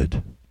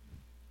good.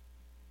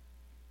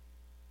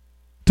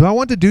 Do I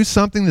want to do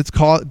something that's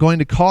going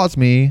to cause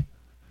me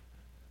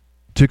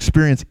to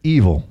experience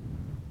evil?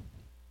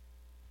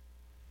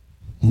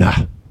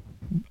 Nah,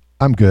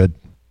 I'm good.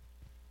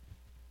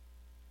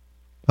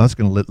 I'm just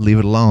going to leave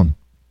it alone.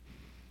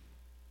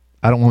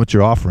 I don't want what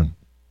you're offering.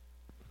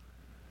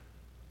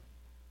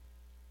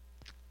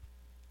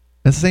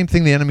 It's the same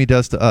thing the enemy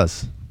does to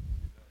us.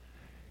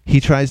 He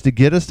tries to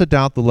get us to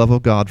doubt the love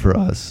of God for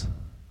us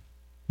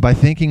by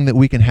thinking that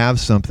we can have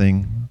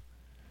something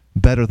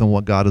better than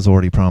what God has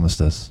already promised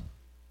us,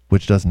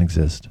 which doesn't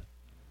exist.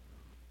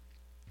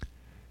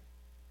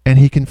 And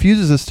he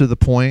confuses us to the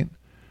point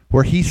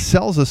where he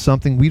sells us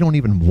something we don't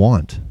even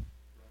want.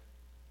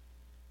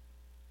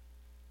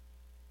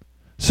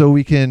 So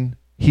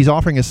he's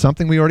offering us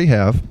something we already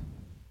have,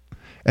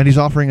 and he's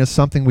offering us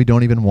something we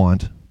don't even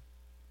want.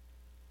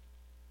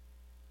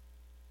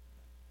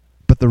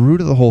 But the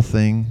root of the whole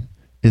thing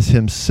is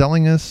him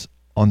selling us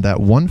on that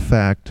one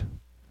fact: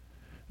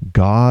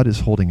 God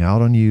is holding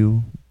out on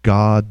you.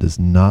 God does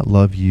not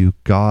love you.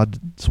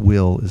 God's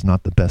will is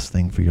not the best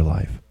thing for your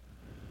life.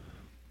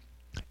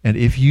 And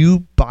if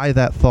you buy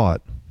that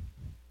thought,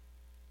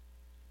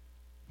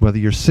 whether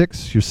you're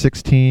 6, you're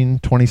 16,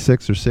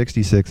 26, or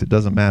 66, it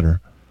doesn't matter.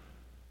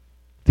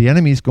 The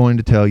enemy's going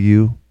to tell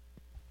you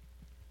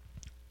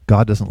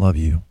God doesn't love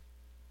you.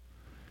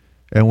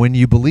 And when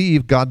you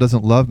believe God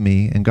doesn't love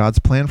me and God's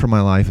plan for my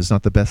life is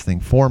not the best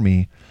thing for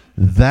me,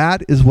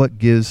 that is what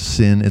gives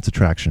sin its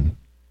attraction.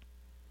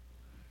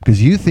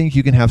 Because you think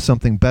you can have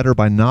something better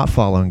by not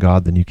following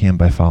God than you can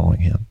by following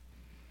him.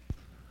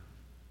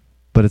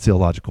 But it's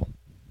illogical.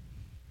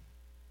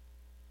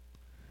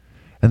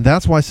 And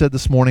that's why I said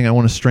this morning I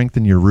want to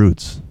strengthen your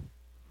roots.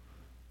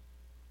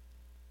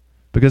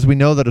 Because we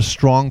know that a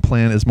strong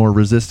plant is more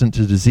resistant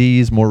to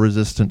disease, more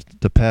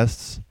resistant to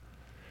pests.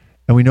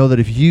 And we know that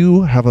if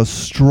you have a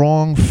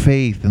strong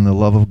faith in the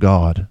love of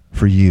God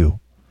for you,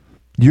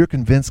 you're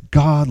convinced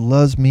God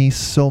loves me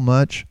so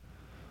much,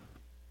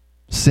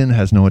 sin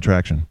has no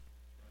attraction.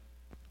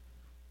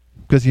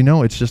 Because you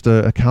know it's just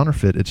a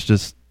counterfeit.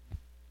 It's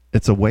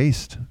a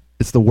waste.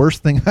 It's the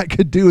worst thing I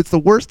could do. It's the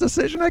worst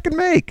decision I could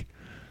make.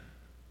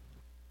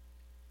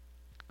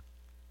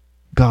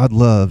 God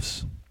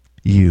loves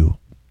you.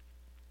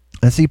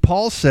 And see,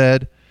 Paul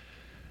said,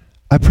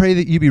 I pray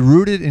that you be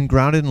rooted and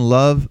grounded in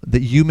love,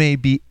 that you may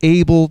be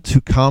able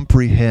to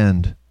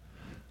comprehend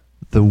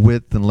the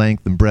width and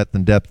length and breadth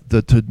and depth,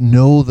 to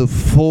know the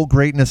full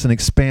greatness and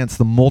expanse,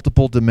 the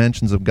multiple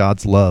dimensions of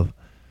God's love.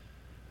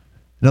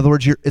 In other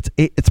words,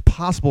 it's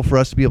possible for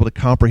us to be able to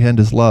comprehend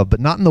his love, but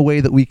not in the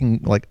way that we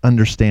can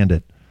understand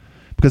it.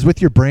 Because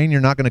with your brain,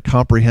 you're not going to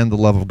comprehend the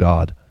love of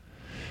God.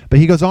 But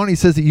he goes on, he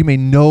says that you may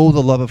know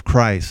the love of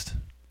Christ.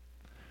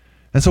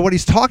 And so what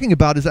he's talking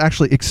about is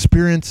actually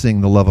experiencing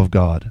the love of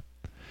God.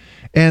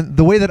 And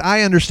the way that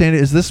I understand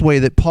it is this way,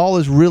 that Paul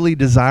is really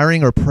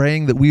desiring or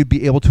praying that we would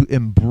be able to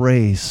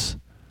embrace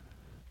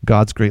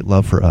God's great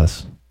love for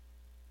us.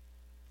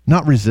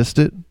 Not resist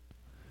it,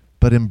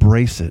 but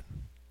embrace it.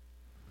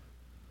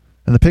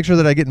 And the picture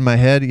that I get in my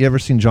head, you ever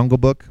seen Jungle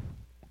Book?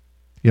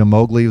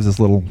 Mowgli was this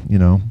little,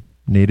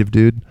 native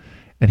dude,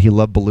 and he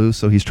loved Baloo,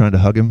 so he's trying to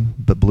hug him,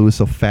 but Baloo is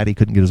so fat he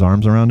couldn't get his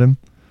arms around him.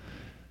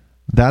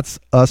 That's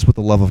us with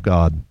the love of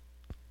God.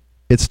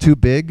 It's too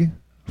big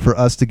for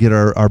us to get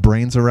our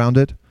brains around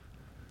it,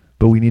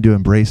 but we need to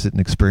embrace it and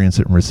experience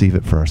it and receive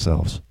it for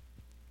ourselves.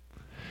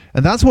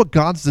 And that's what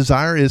God's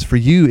desire is for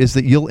you, is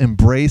that you'll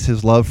embrace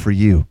his love for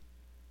you.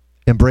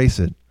 Embrace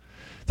it.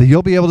 That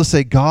you'll be able to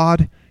say,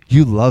 God,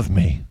 you love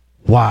me.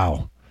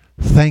 Wow.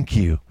 Thank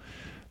you.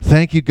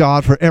 Thank you,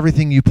 God, for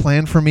everything you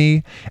planned for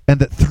me,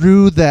 and that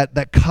through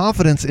that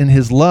confidence in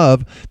his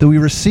love, that we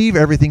receive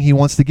everything he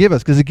wants to give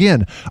us. Because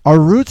again, our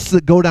roots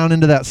that go down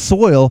into that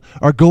soil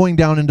are going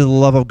down into the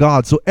love of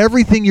God. So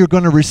everything you're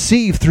going to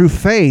receive through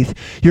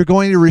faith, you're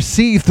going to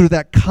receive through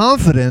that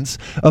confidence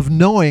of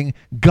knowing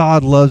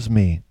God loves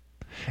me.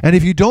 And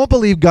if you don't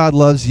believe God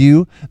loves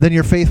you, then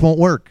your faith won't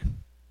work.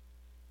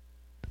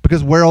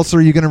 Because where else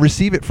are you going to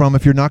receive it from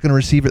if you're not going to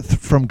receive it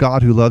from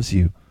God who loves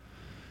you?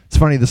 It's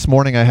funny, this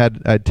morning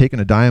I'd taken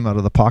a dime out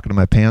of the pocket of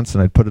my pants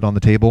and I'd put it on the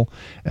table,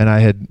 and I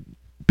had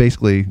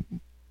basically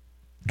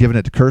given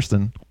it to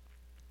Kirsten.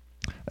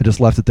 I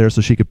just left it there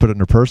so she could put it in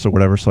her purse or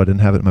whatever, so I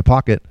didn't have it in my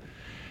pocket.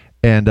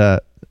 And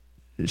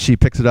she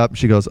picks it up and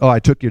she goes, "Oh, I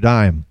took your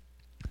dime."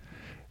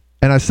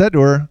 And I said to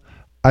her,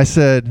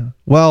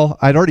 well,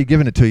 I'd already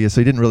given it to you,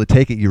 so you didn't really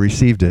take it, you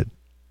received it.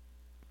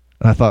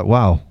 And I thought,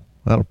 wow,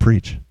 that'll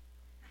preach.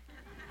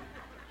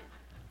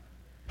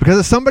 Because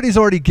if somebody's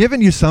already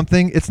given you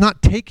something, it's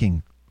not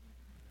taking.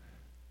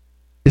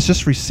 It's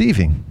just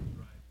receiving.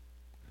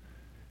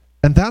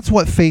 And that's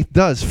what faith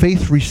does.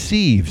 Faith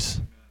receives.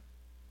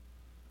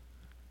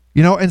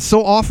 And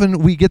so often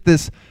we get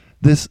this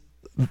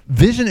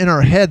vision in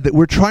our head that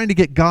we're trying to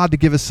get God to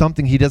give us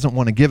something he doesn't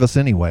want to give us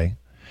anyway.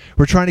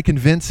 We're trying to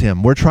convince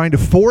him. We're trying to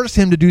force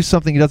him to do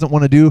something he doesn't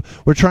want to do.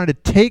 We're trying to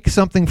take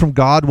something from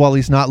God while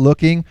he's not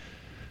looking.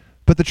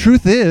 But the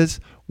truth is,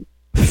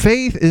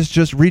 faith is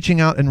just reaching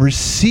out and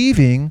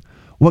receiving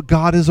what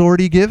God has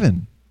already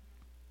given.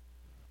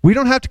 We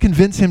don't have to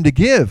convince him to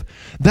give.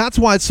 That's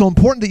why it's so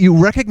important that you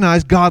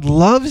recognize God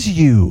loves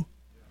you.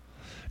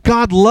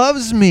 God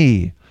loves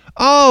me.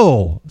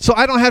 Oh, so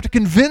I don't have to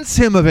convince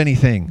him of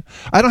anything.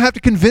 I don't have to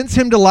convince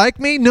him to like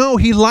me. No,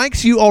 he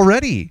likes you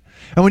already.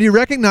 And when you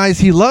recognize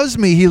he loves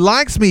me, he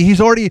likes me,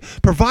 he's already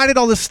provided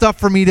all this stuff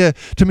for me to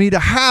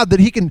have, that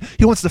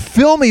he wants to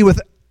fill me with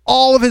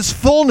all of his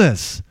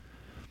fullness.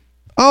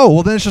 Oh,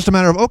 well, then it's just a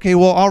matter of, okay,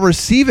 well, I'll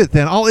receive it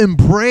then. I'll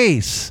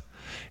embrace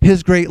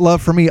his great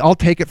love for me. I'll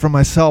take it from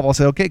myself. I'll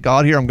say, okay,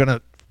 God, here, I'm going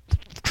to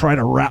try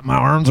to wrap my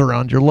arms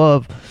around your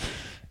love.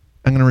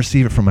 I'm going to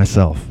receive it from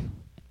myself.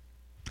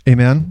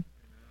 Amen?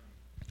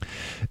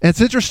 And it's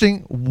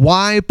interesting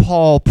why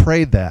Paul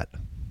prayed that.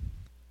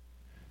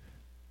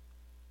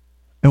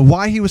 And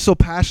why he was so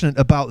passionate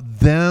about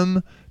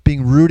them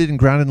being rooted and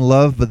grounded in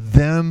love, but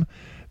them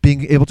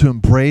being able to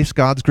embrace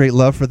God's great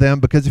love for them.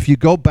 Because if you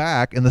go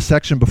back in the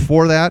section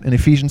before that, in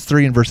Ephesians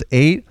 3 and verse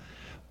 8,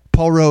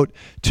 Paul wrote,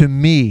 "To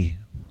me,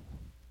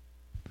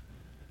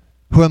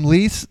 who am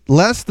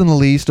less than the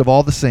least of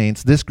all the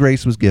saints, this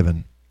grace was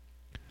given,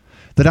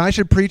 that I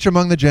should preach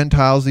among the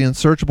Gentiles the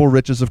unsearchable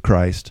riches of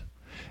Christ,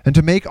 and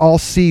to make all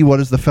see what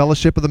is the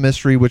fellowship of the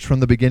mystery which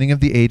from the beginning of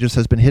the ages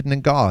has been hidden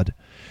in God,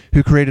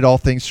 who created all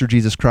things through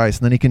Jesus Christ."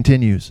 And then he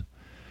continues.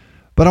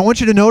 But I want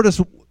you to notice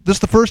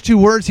just the first two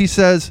words. He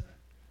says,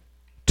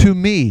 "To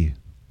me."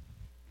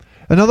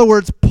 In other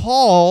words,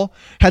 Paul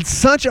had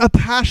such a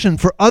passion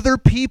for other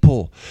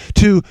people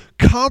to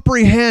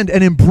comprehend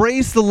and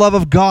embrace the love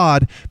of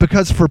God,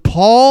 because for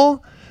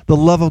Paul, the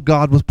love of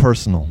God was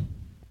personal.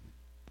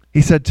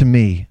 He said, "To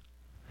me."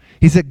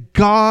 He said,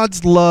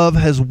 God's love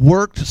has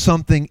worked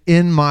something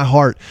in my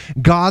heart.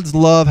 God's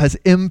love has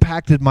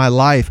impacted my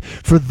life.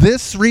 For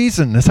this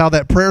reason, that's how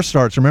that prayer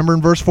starts. Remember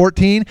in verse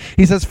 14?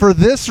 He says, for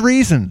this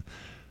reason,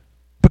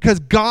 because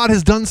God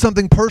has done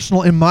something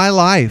personal in my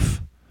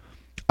life,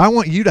 I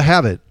want you to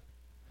have it.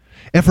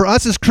 And for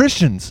us as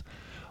Christians,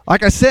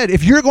 like I said,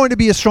 if you're going to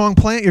be a strong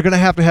plant, you're going to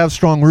have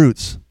strong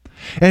roots.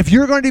 And if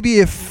you're going to be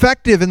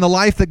effective in the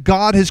life that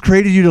God has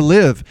created you to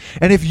live,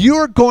 and if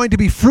you're going to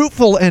be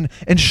fruitful and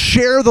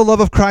share the love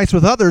of Christ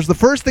with others, the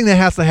first thing that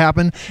has to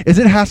happen is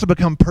it has to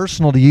become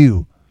personal to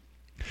you.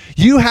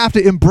 You have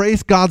to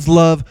embrace God's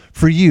love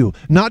for you.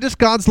 Not just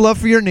God's love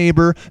for your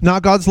neighbor,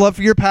 not God's love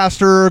for your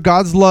pastor, or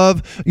God's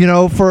love,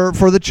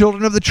 for the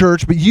children of the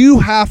church, but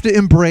you have to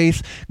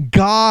embrace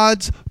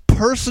God's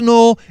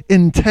personal,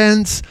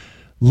 intense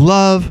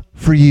love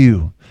for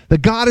you.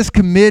 That God is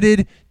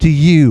committed to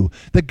you.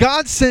 That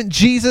God sent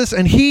Jesus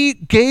and he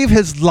gave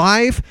his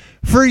life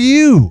for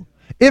you.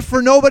 If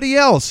for nobody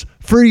else,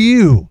 for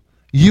you.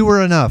 You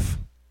were enough.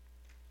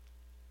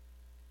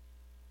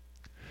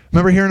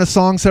 Remember hearing a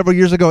song several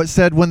years ago, it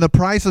said, when the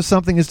price of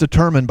something is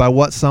determined by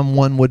what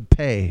someone would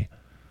pay,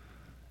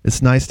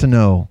 it's nice to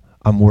know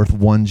I'm worth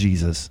one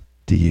Jesus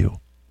to you.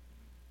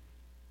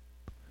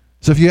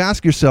 So if you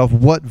ask yourself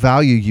what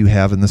value you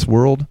have in this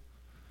world,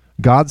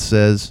 God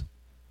says,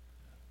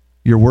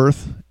 your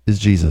worth is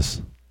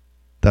Jesus.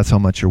 That's how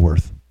much you're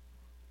worth.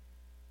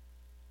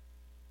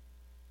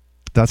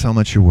 That's how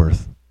much you're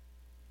worth.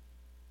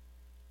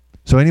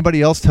 So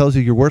anybody else tells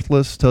you you're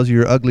worthless, tells you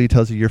you're ugly,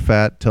 tells you you're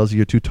fat, tells you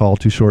you're too tall,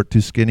 too short,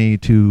 too skinny,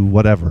 too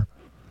whatever.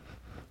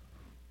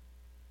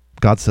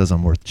 God says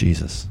I'm worth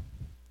Jesus.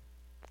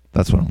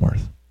 That's what I'm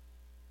worth.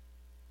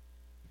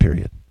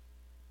 Period.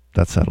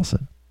 That settles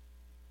it.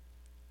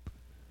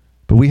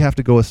 But we have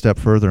to go a step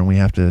further and we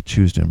have to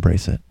choose to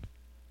embrace it.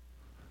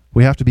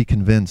 We have to be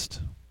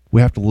convinced.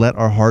 We have to let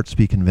our hearts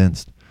be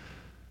convinced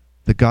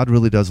that God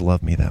really does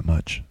love me that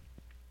much.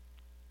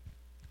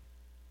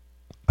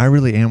 I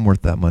really am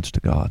worth that much to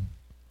God.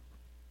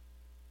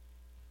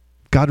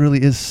 God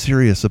really is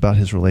serious about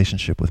his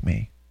relationship with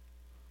me.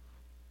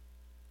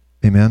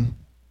 Amen?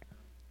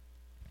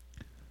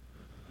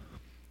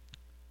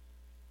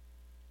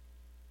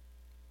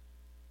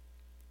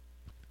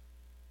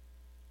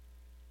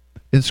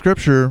 In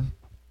Scripture,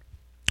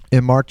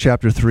 in Mark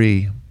chapter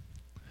 3,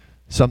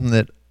 something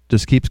that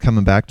just keeps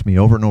coming back to me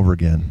over and over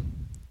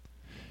again.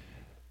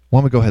 Why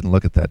don't we go ahead and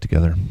look at that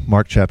together?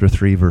 Mark chapter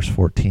 3, verse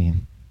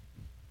 14.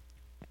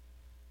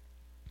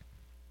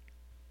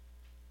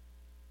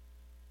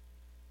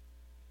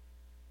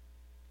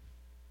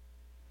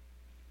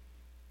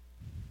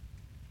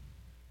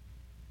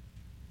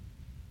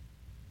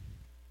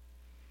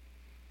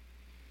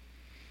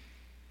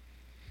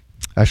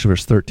 Actually,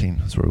 verse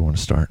 13 is where we want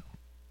to start.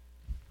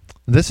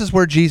 This is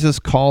where Jesus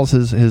calls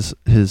his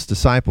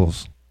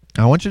disciples.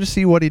 I want you to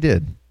see what he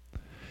did. It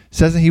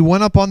says that he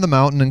went up on the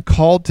mountain and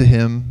called to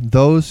him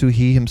those who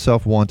he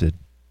himself wanted.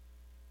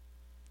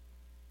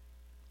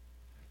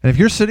 And if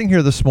you're sitting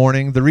here this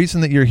morning, the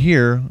reason that you're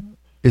here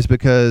is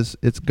because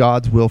it's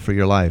God's will for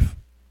your life.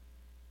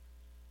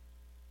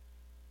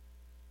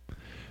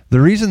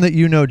 The reason that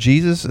you know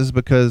Jesus is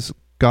because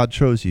God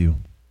chose you.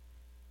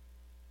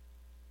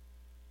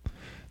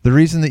 The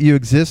reason that you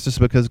exist is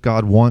because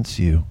God wants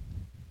you.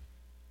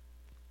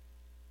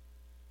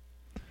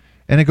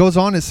 And it goes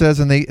on, it says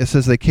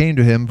they came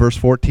to him, verse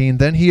 14,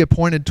 then he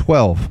appointed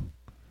 12.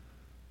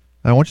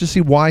 I want you to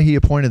see why he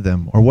appointed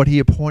them, or what he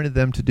appointed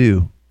them to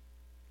do.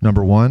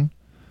 Number one,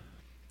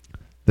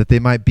 that they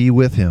might be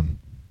with him.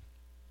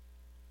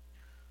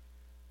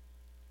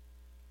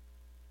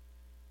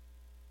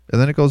 And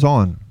then it goes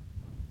on,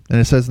 and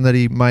it says that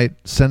he might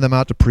send them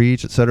out to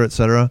preach, etc.,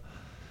 etc.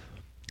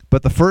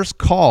 But the first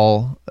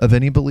call of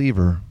any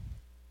believer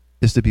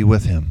is to be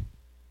with him.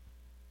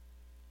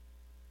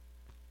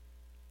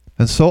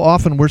 And so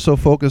often we're so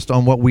focused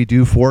on what we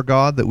do for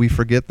God that we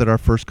forget that our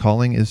first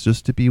calling is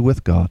just to be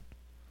with God.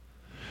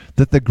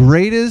 That the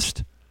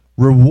greatest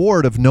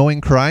reward of knowing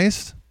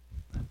Christ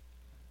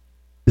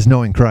is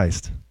knowing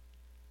Christ.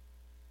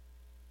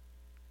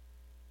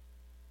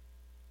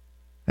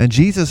 And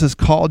Jesus has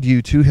called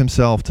you to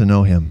himself to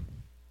know him,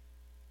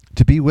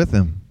 to be with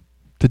him,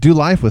 to do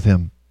life with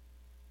him,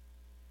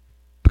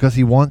 because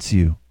he wants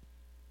you.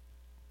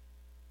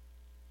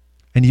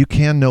 And you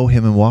can know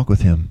him and walk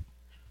with him.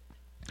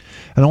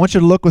 And I want you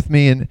to look with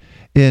me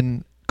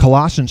in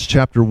Colossians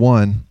chapter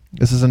 1.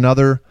 This is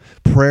another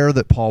prayer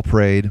that Paul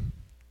prayed.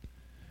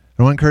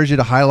 I want to encourage you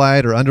to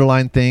highlight or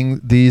underline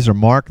these or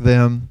mark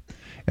them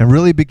and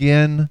really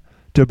begin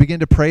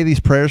to pray these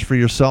prayers for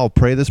yourself.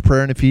 Pray this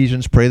prayer in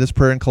Ephesians. Pray this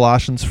prayer in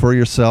Colossians for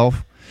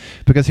yourself.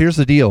 Because here's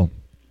the deal.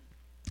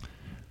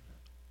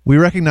 We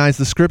recognize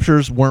the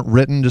scriptures weren't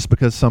written just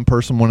because some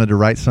person wanted to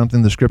write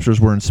something. The scriptures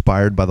were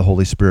inspired by the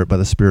Holy Spirit, by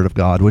the Spirit of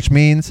God, which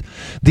means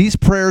these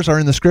prayers are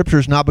in the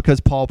scriptures not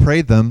because Paul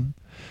prayed them,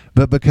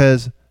 but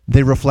because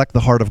they reflect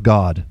the heart of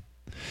God.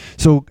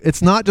 So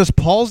it's not just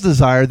Paul's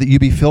desire that you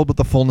be filled with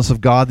the fullness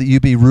of God, that you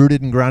be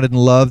rooted and grounded in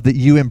love, that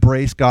you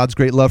embrace God's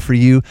great love for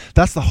you.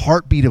 That's the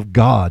heartbeat of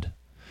God.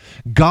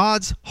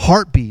 God's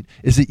heartbeat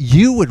is that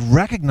you would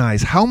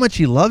recognize how much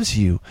he loves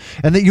you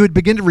and that you would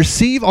begin to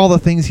receive all the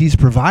things he's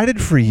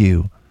provided for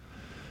you.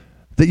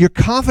 That you're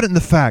confident in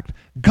the fact,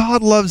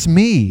 God loves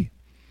me.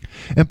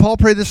 And Paul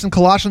prayed this in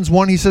Colossians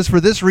 1. He says, for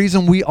this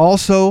reason we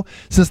also,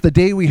 since the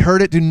day we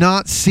heard it, do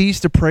not cease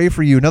to pray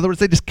for you. In other words,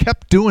 they just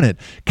kept doing it.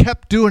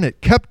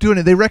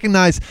 They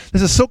recognize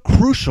this is so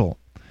crucial.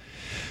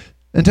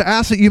 And to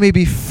ask that you may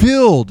be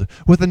filled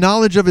with the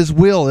knowledge of his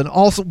will and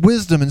also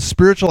wisdom and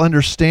spiritual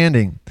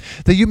understanding,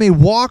 that you may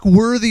walk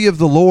worthy of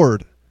the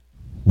Lord.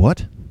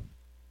 What?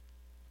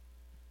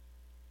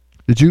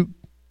 Did you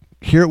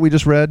hear what we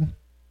just read?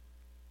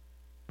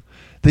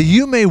 That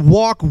you may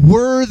walk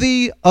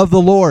worthy of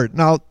the Lord.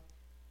 Now,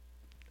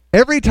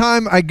 every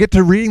time I get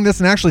to reading this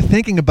and actually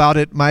thinking about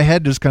it, my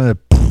head just kind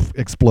of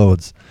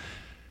explodes.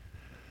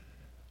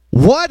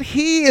 What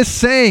he is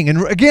saying,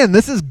 and again,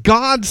 this is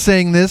God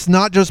saying this,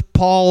 not just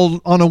Paul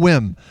on a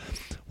whim.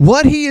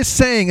 What he is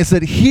saying is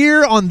that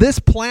here on this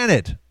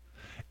planet,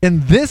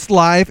 in this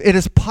life, it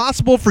is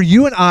possible for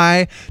you and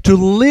I to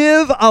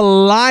live a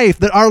life,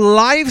 that our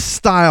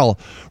lifestyle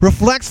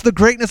reflects the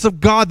greatness of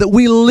God, that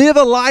we live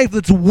a life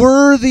that's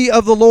worthy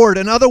of the Lord.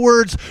 In other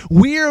words,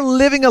 we are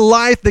living a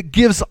life that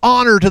gives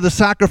honor to the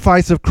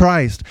sacrifice of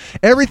Christ.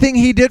 Everything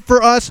he did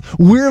for us,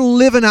 we're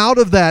living out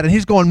of that. And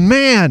he's going,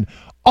 man,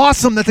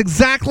 awesome. That's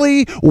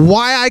exactly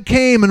why I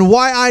came and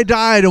why I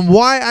died and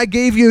why I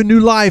gave you a new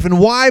life and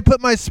why I put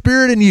my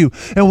spirit in you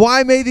and why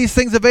I made these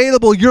things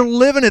available. You're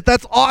living it.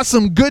 That's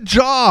awesome. Good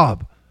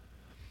job.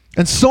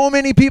 And so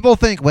many people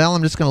think, well,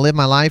 I'm just going to live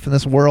my life in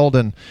this world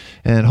and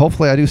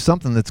hopefully I do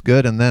something that's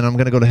good and then I'm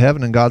going to go to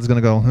heaven and God's going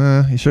to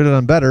go, you should have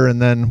done better. And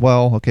then,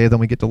 well, okay, then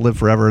we get to live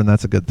forever and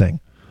that's a good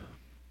thing.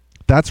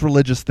 That's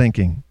religious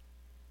thinking.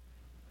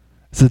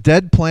 It's a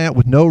dead plant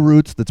with no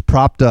roots that's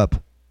propped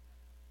up.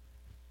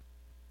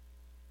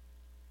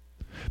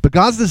 But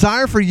God's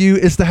desire for you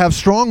is to have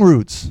strong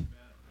roots,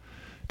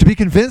 to be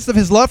convinced of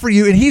his love for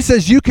you. And he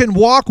says you can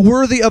walk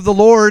worthy of the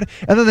Lord.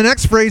 And then the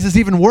next phrase is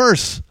even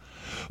worse.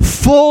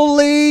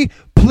 Fully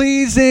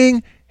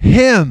pleasing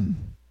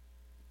him.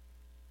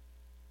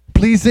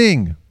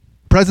 Pleasing.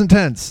 Present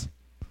tense.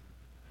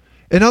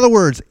 In other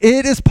words,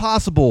 it is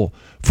possible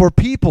for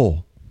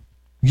people,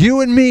 you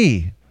and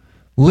me,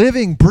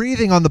 living,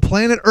 breathing on the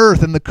planet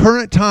Earth in the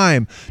current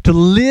time, to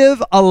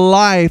live a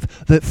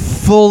life that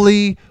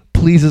fully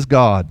pleases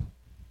God.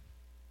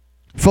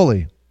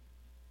 Fully.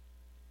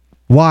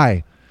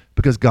 Why?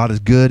 Because God is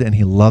good and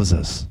he loves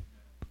us.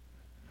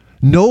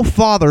 No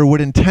father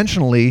would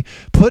intentionally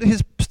put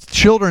his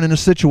children in a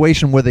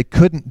situation where they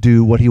couldn't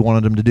do what he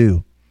wanted them to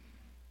do.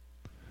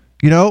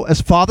 You know,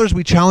 as fathers,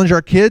 we challenge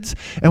our kids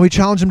and we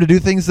challenge them to do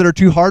things that are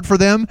too hard for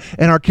them,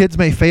 and our kids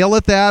may fail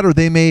at that, or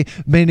they may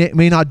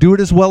not do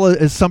it as well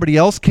as somebody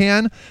else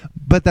can,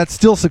 but that's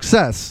still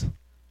success.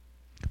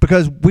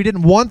 Because we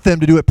didn't want them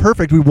to do it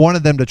perfect. We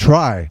wanted them to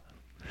try.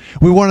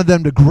 We wanted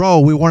them to grow.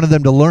 We wanted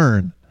them to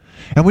learn.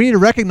 And we need to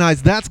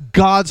recognize that's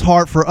God's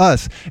heart for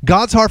us.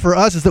 God's heart for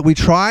us is that we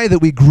try, that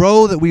we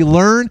grow, that we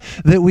learn,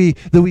 that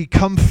we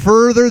come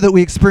further, that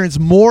we experience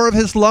more of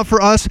his love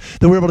for us,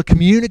 that we're able to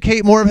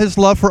communicate more of his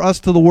love for us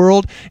to the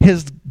world.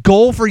 His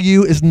goal for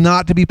you is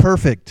not to be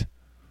perfect.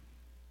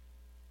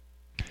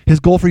 His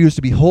goal for you is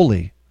to be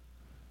holy.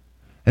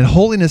 And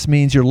holiness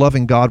means you're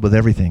loving God with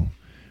everything,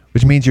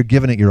 which means you're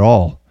giving it your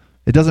all.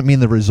 It doesn't mean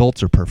the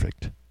results are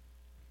perfect.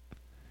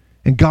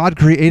 And God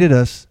created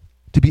us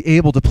to be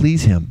able to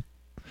please him.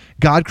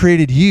 God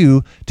created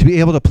you to be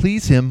able to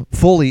please him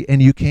fully,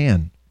 and you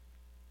can.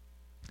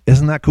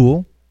 Isn't that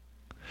cool?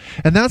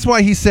 And that's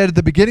why he said at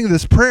the beginning of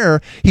this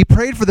prayer, he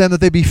prayed for them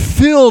that they be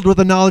filled with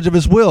the knowledge of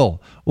his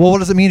will. Well, what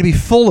does it mean to be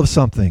full of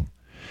something?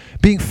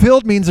 Being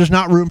filled means there's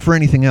not room for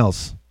anything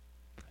else.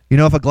 You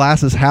know, if a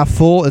glass is half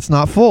full, it's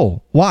not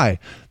full. Why?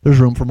 There's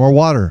room for more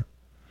water.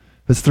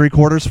 If it's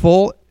 3/4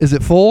 full, is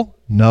it full?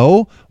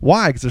 No.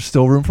 Why? Because there's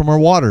still room for more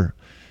water.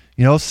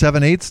 You know,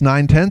 7/8,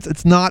 9/10,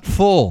 it's not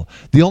full.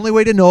 The only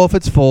way to know if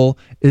it's full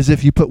is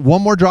if you put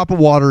one more drop of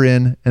water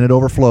in and it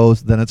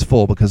overflows, then it's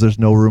full because there's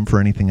no room for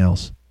anything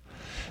else.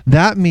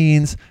 That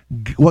means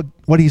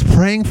what he's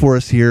praying for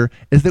us here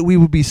is that we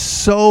would be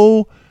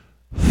so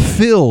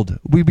filled,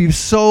 we'd be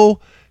so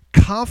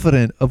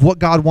confident of what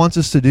God wants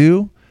us to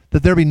do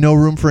that there be no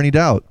room for any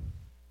doubt.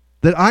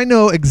 That I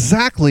know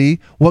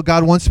exactly what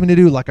God wants me to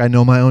do like I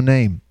know my own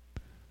name.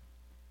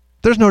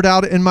 There's no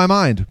doubt in my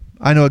mind.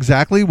 I know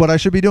exactly what I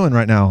should be doing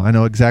right now. I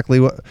know exactly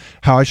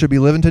how I should be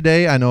living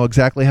today. I know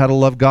exactly how to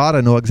love God.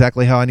 I know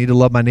exactly how I need to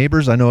love my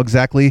neighbors. I know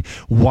exactly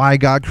why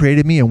God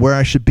created me and where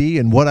I should be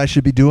and what I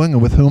should be doing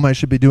and with whom I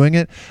should be doing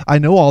it. I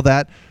know all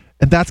that,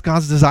 and that's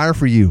God's desire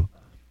for you.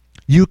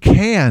 You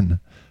can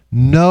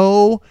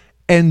know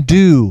and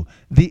do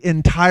the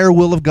entire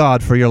will of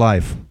God for your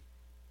life.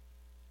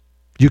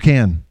 You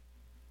can.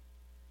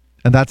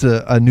 And that's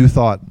a new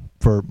thought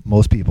for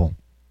most people.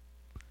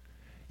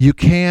 You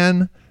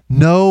can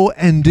know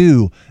and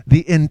do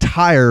the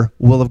entire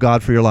will of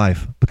God for your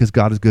life, because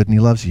God is good and he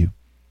loves you.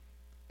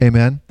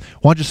 Amen.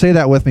 Why don't you say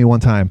that with me one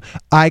time?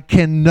 I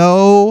can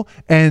know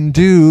and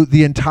do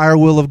the entire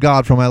will of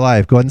God for my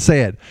life. Go ahead and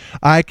say it.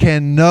 I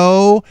can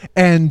know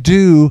and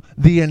do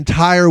the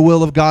entire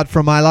will of God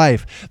for my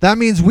life. That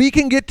means we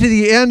can get to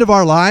the end of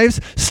our lives,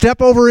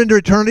 step over into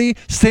eternity,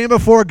 stand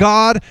before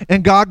God,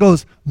 and God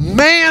goes,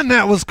 man,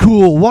 that was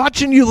cool.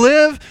 Watching you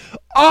live.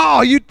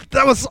 Oh,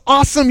 that was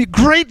awesome.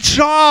 Great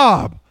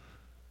job.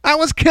 That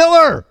was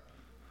killer.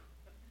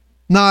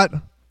 Not,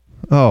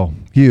 oh,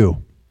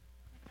 you.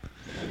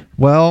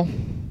 Well,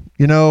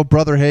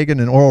 Brother Hagin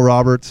and Oral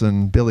Roberts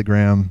and Billy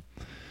Graham,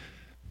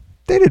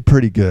 they did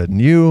pretty good.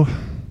 And you,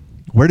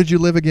 where did you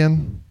live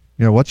again?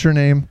 What's your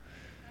name?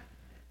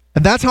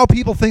 And that's how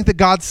people think that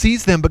God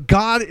sees them, but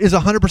God is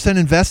 100%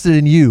 invested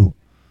in you.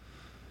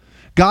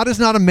 God is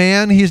not a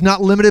man. He's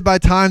not limited by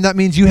time. That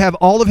means you have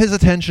all of his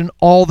attention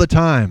all the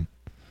time.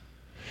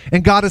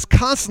 And God is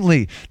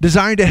constantly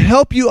desiring to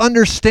help you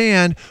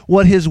understand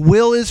what his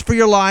will is for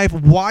your life,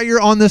 why you're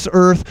on this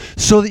earth,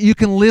 so that you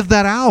can live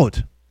that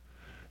out.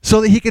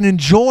 So that he can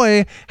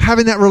enjoy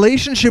having that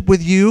relationship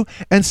with you,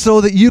 and so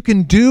that you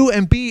can do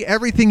and be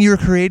everything you're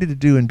created to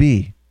do and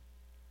be.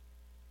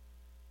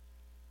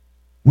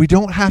 We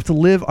don't have to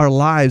live our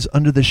lives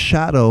under the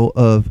shadow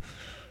of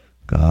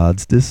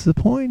God's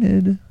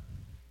disappointed.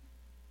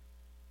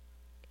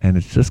 And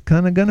it's just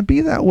kind of going to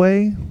be that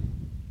way.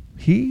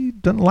 He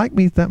doesn't like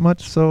me that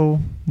much, so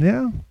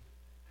yeah.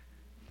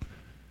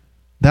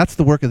 That's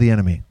the work of the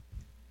enemy.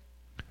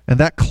 And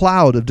that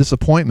cloud of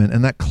disappointment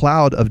and that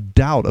cloud of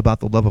doubt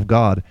about the love of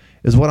God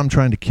is what I'm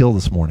trying to kill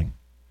this morning.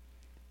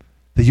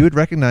 That you would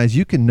recognize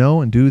you can know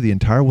and do the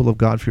entire will of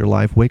God for your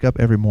life, wake up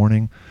every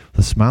morning with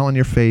a smile on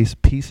your face,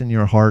 peace in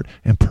your heart,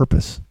 and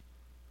purpose.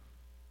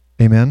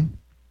 Amen?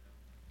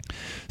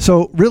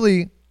 So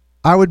really,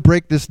 I would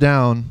break this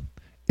down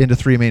into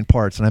three main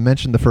parts, and I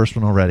mentioned the first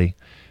one already.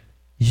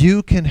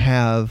 You can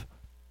have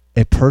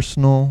a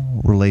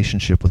personal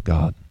relationship with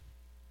God.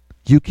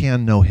 You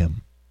can know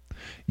him.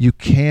 You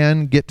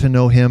can get to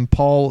know him.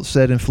 Paul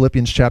said in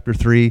Philippians chapter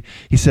 3,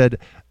 he said,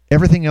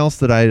 everything else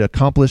that I had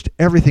accomplished,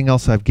 everything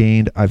else I've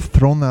gained, I've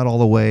thrown that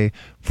all away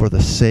for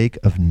the sake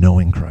of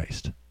knowing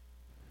Christ.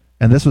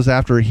 And this was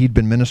after he'd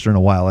been ministering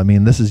a while. I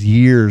mean, this is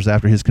years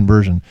after his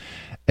conversion.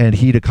 And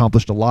he'd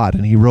accomplished a lot.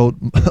 And he wrote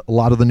a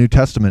lot of the New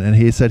Testament. And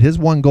he said his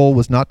one goal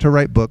was not to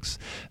write books,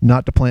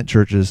 not to plant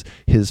churches.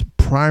 His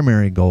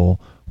primary goal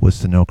was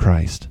to know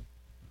Christ.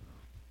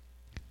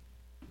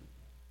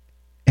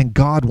 And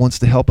God wants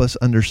to help us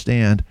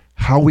understand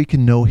how we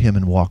can know him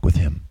and walk with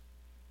him.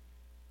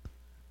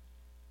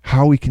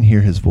 How we can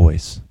hear his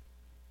voice.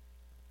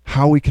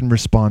 How we can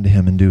respond to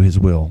him and do his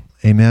will.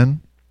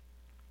 Amen?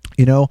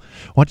 I want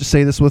you to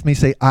say this with me.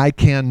 Say, I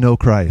can know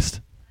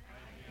Christ.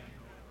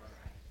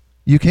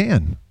 You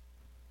can.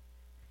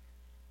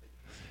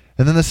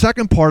 And then the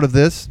second part of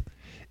this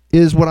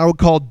is what I would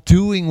call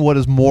doing what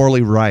is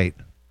morally right.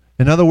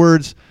 In other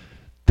words,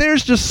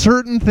 there's just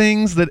certain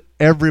things that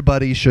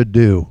everybody should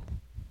do.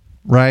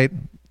 Right?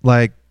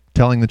 Like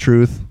telling the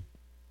truth.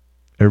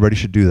 Everybody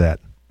should do that.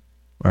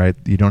 Right?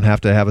 You don't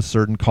have to have a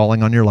certain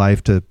calling on your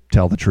life to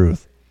tell the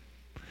truth.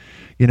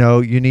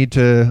 You need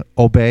to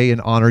obey and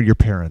honor your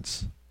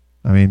parents.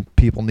 I mean,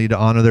 people need to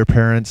honor their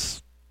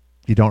parents.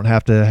 You don't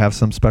have to have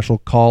some special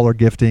call or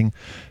gifting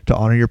to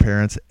honor your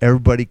parents.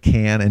 Everybody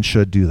can and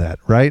should do that,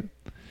 right?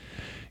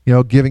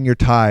 Giving your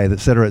tithe, et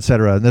cetera, et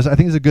cetera. And I think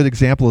there's a good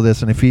example of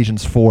this in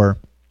Ephesians 4.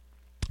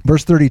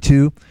 Verse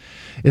 32,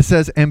 it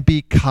says, and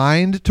be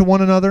kind to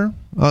one another.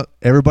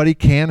 Everybody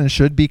can and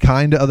should be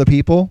kind to other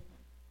people.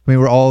 I mean,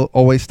 we're all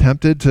always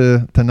tempted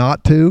to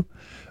not to,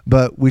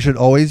 but we should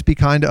always be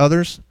kind to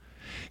others.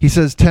 He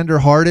says,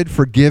 tender-hearted,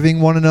 forgiving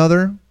one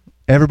another.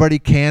 Everybody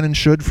can and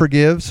should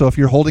forgive. So if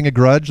you're holding a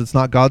grudge, it's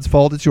not God's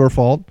fault, it's your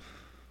fault.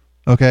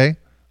 Okay?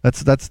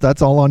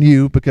 That's all on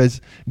you,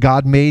 because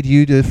God made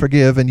you to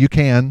forgive, and you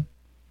can.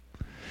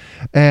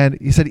 And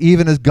he said,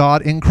 even as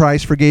God in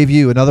Christ forgave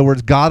you. In other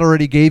words, God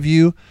already gave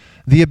you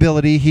the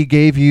ability. He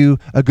gave you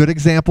a good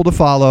example to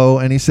follow,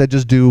 and he said,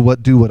 just do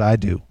what I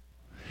do.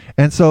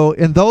 And so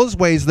in those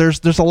ways,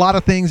 there's a lot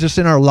of things just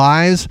in our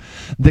lives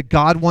that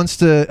God wants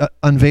to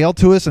unveil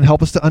to us and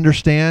help us to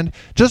understand,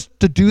 just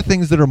to do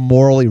things that are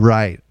morally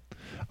right.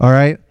 All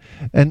right?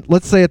 And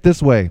let's say it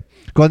this way.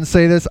 Go ahead and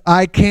say this.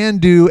 I can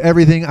do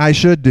everything I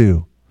should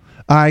do.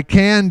 I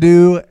can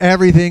do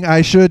everything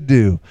I should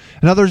do.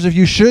 In other words, if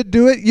you should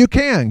do it, you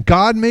can.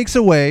 God makes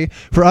a way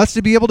for us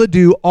to be able to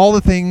do all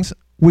the things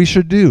we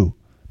should do,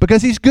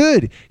 because he's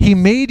good. He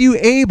made you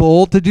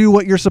able to do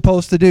what you're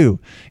supposed to do.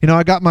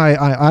 I got my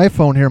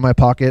iPhone here in my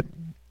pocket,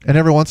 and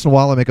every once in a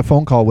while I make a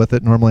phone call with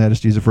it. Normally I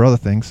just use it for other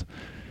things.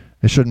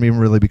 It shouldn't even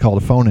really be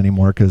called a phone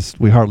anymore, because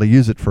we hardly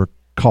use it for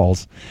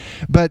calls.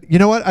 But you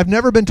know what? I've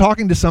never been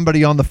talking to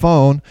somebody on the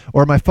phone,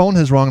 or my phone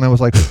has rung, and I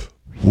was like,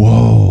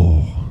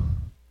 whoa.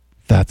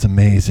 That's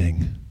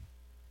amazing.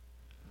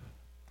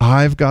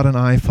 I've got an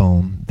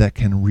iPhone that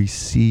can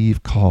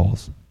receive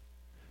calls.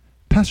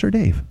 Pastor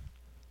Dave,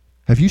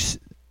 have you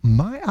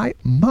my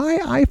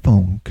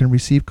iPhone can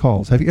receive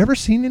calls. Have you ever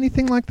seen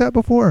anything like that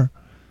before?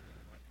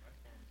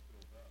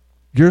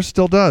 Yours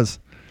still does.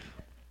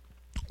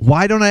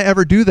 Why don't I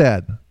ever do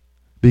that?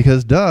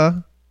 Because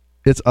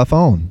it's a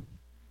phone.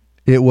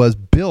 It was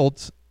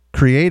built,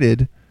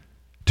 created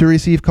to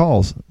receive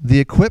calls. The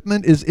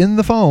equipment is in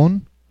the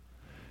phone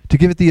to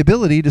give it the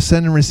ability to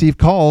send and receive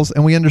calls,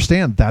 and we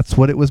understand that's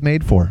what it was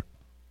made for.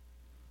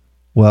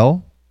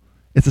 Well,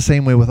 it's the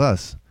same way with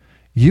us.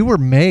 You were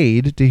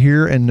made to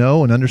hear and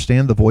know and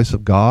understand the voice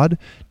of God,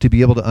 to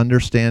be able to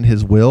understand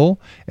his will,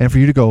 and for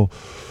you to go,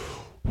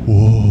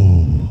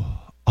 whoa,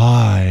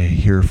 I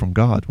hear from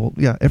God. Well,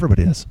 yeah,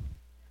 everybody is.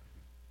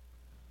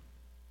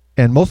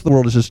 And most of the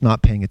world is just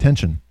not paying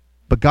attention.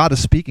 But God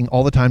is speaking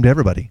all the time to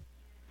everybody.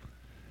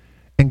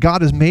 And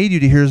God has made you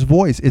to hear his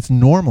voice. It's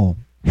normal.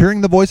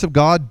 Hearing the voice of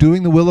God,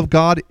 doing the will of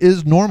God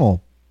is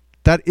normal.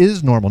 That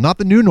is normal. Not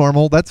the new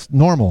normal, that's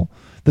normal.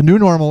 The new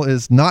normal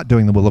is not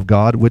doing the will of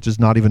God, which is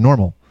not even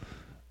normal.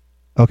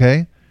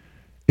 Okay?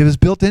 It is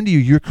built into you.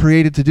 You're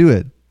created to do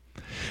it.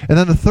 And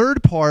then the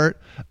third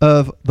part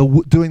of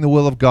doing the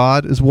will of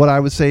God is what I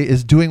would say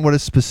is doing what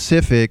is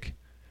specific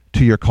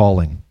to your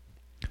calling.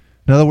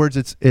 In other words,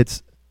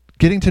 it's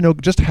getting to know,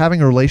 just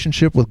having a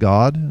relationship with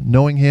God,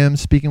 knowing him,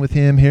 speaking with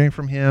him, hearing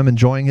from him,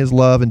 enjoying his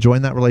love,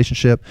 enjoying that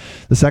relationship.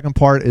 The second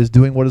part is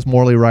doing what is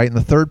morally right. And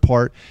the third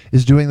part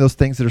is doing those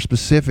things that are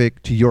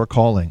specific to your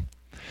calling.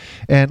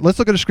 And let's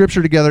look at a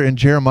scripture together in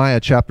Jeremiah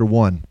chapter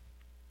 1.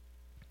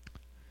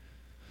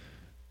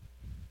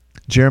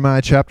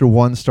 Jeremiah chapter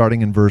 1,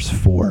 starting in verse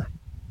 4.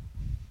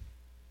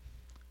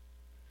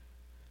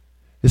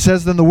 It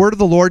says, "Then the word of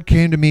the Lord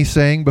came to me,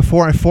 saying,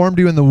 Before I formed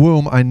you in the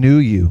womb, I knew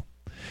you.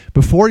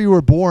 Before you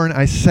were born,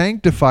 I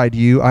sanctified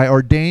you. I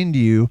ordained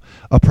you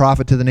a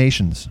prophet to the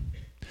nations."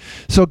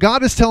 So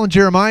God is telling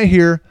Jeremiah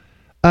here,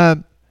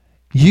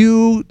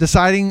 you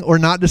deciding or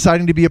not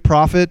deciding to be a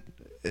prophet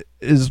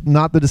is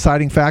not the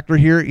deciding factor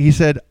here. He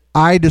said,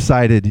 I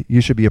decided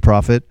you should be a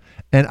prophet,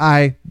 and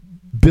I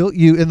built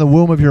you in the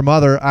womb of your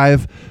mother.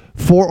 I've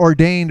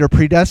foreordained or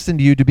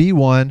predestined you to be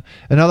one.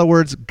 In other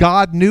words,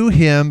 God knew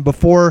him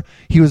before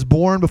he was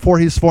born, before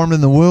he was formed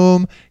in the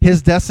womb.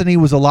 His destiny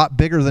was a lot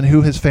bigger than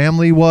who his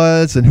family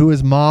was and who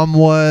his mom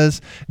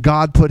was.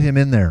 God put him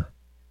in there.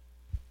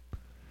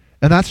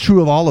 And that's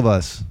true of all of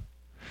us.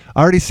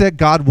 I already said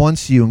God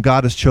wants you and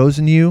God has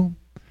chosen you.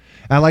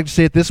 And I like to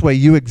say it this way: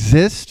 you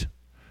exist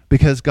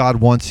because God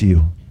wants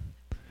you.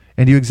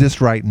 And you exist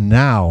right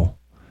now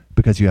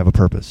because you have a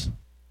purpose.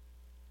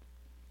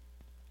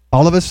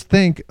 All of us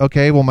think,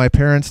 okay, well, my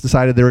parents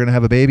decided they were going to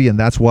have a baby and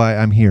that's why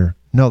I'm here.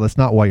 No, that's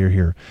not why you're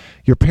here.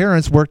 Your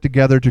parents worked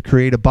together to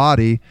create a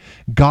body.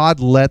 God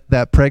let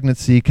that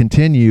pregnancy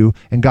continue,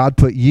 and God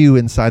put you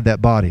inside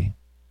that body.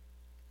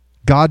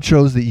 God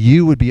chose that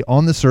you would be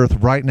on this earth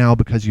right now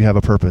because you have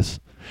a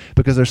purpose.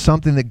 Because there's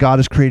something that God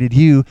has created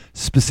you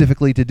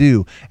specifically to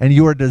do. And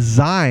you are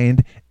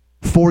designed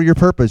for your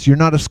purpose. You're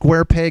not a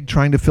square peg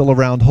trying to fill a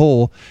round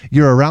hole.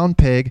 You're a round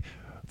peg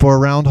for a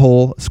round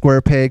hole,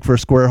 square peg for a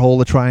square hole,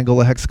 a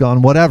triangle, a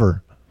hexagon,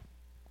 whatever.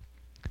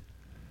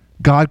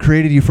 God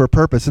created you for a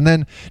purpose. And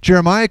then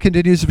Jeremiah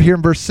continues here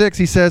in verse 6.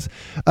 He says,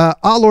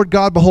 Lord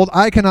God, behold,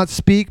 I cannot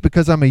speak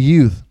because I'm a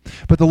youth.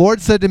 But the Lord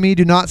said to me,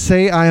 do not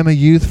say I am a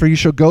youth, for you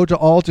shall go to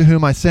all to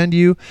whom I send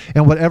you,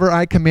 and whatever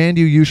I command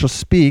you, you shall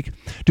speak.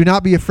 Do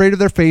not be afraid of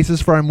their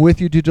faces, for I am with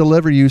you to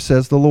deliver you,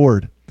 says the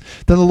Lord.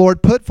 Then the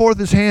Lord put forth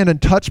his hand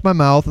and touched my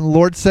mouth, and the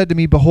Lord said to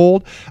me,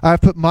 behold, I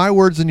have put my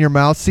words in your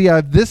mouth. See, I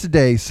have this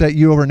day set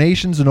you over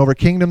nations and over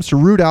kingdoms, to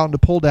root out and to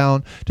pull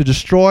down, to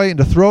destroy and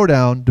to throw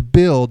down, to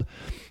build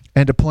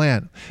and to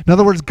plant. In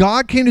other words,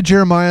 God came to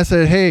Jeremiah and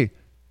said, hey,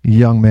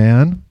 young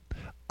man,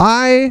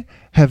 I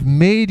have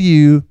made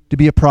you to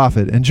be a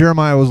prophet. And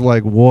Jeremiah was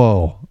like,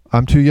 whoa,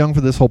 I'm too young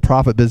for this whole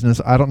prophet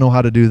business. I don't know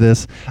how to do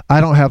this.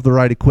 I don't have the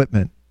right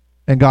equipment.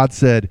 And God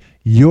said,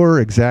 you're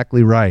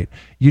exactly right.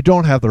 You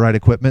don't have the right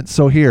equipment,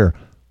 so here.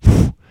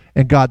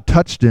 And God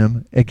touched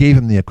him and gave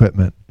him the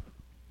equipment.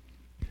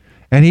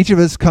 And each of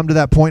us come to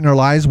that point in our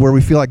lives where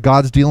we feel like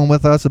God's dealing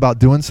with us about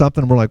doing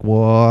something. And we're like,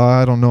 well,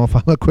 I don't know if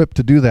I'm equipped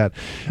to do that.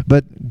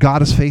 But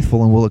God is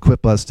faithful and will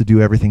equip us to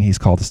do everything he's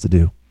called us to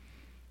do.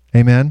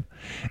 Amen?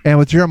 And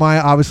with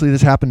Jeremiah, obviously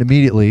this happened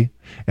immediately.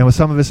 And with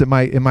some of us, it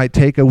might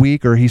take a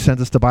week, or he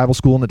sends us to Bible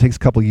school and it takes a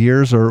couple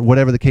years, or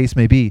whatever the case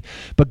may be.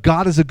 But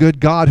God is a good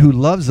God who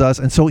loves us,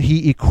 and so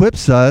he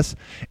equips us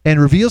and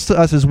reveals to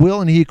us his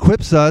will, and he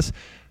equips us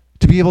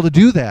to be able to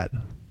do that.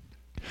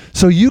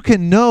 So you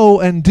can know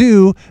and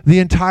do the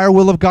entire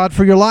will of God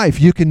for your life.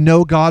 You can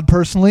know God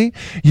personally.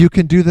 You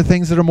can do the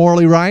things that are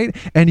morally right,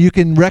 and you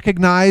can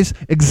recognize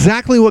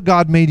exactly what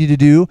God made you to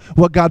do,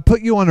 what God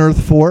put you on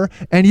earth for,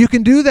 and you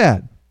can do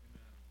that.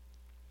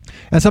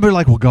 And somebody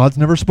like, well, God's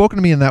never spoken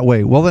to me in that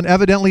way. Well, then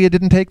evidently it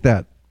didn't take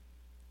that.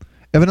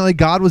 Evidently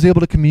God was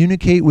able to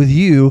communicate with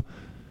you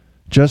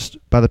just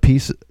by the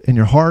peace in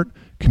your heart,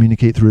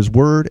 communicate through his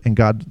word, and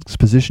God's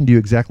positioned you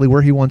exactly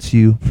where he wants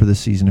you for this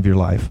season of your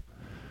life.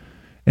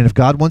 And if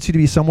God wants you to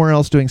be somewhere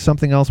else doing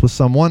something else with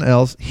someone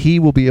else, he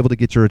will be able to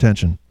get your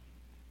attention.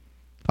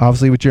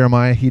 Obviously with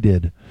Jeremiah, he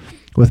did.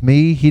 With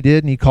me, he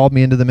did, and he called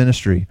me into the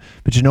ministry.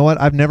 But you know what?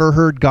 I've never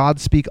heard God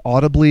speak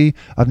audibly.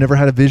 I've never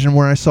had a vision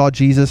where I saw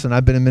Jesus, and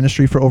I've been in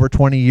ministry for over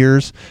 20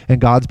 years, and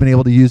God's been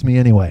able to use me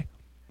anyway.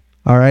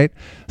 All right?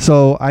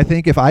 So I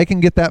think if I can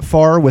get that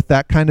far with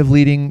that kind of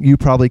leading, you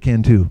probably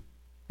can too.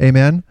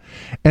 Amen?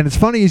 And it's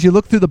funny, as you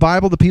look through the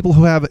Bible, the people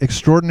who have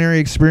extraordinary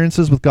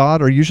experiences with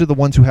God are usually the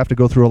ones who have to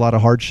go through a lot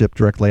of hardship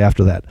directly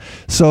after that.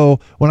 So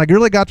when I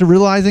really got to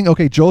realizing,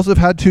 okay, Joseph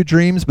had 2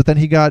 dreams, but then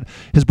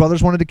his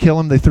brothers wanted to kill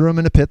him. They threw him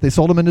in a pit. They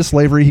sold him into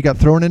slavery. He got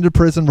thrown into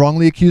prison,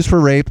 wrongly accused for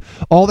rape,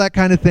 all that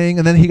kind of thing.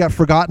 And then he got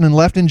forgotten and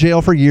left in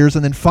jail for years,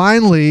 and then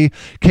finally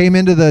came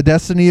into the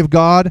destiny of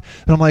God.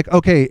 And I'm like,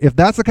 okay, if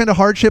that's the kind of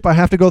hardship I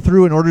have to go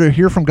through in order to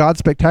hear from God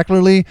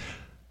spectacularly,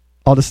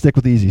 I'll just stick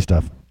with the easy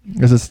stuff.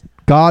 Because it's,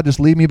 God, just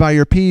lead me by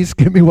your peace.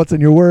 Give me what's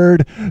in your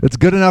word. It's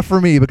good enough for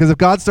me. Because if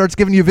God starts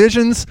giving you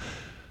visions,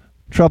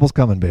 trouble's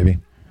coming, baby.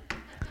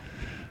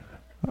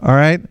 All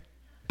right?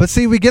 But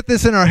see, we get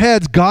this in our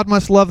heads. God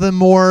must love them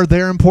more.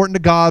 They're important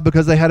to God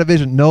because they had a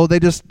vision. No, they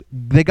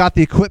got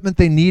the equipment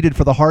they needed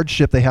for the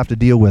hardship they have to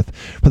deal with,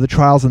 for the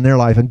trials in their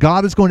life. And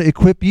God is going to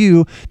equip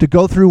you to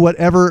go through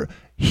whatever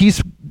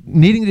he's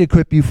needing to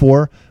equip you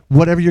for,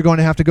 whatever you're going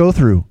to have to go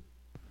through.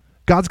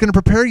 God's going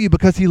to prepare you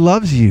because he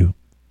loves you.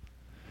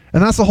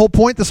 And that's the whole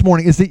point this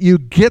morning, is that you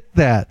get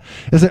that.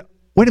 Is that,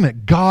 wait a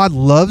minute, God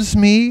loves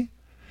me?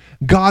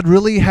 God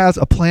really has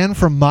a plan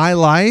for my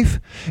life?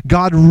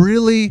 God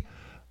really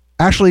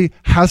actually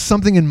has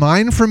something in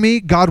mind for me?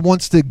 God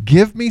wants to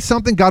give me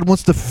something? God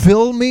wants to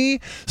fill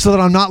me so that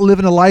I'm not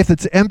living a life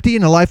that's empty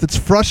and a life that's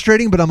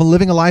frustrating, but I'm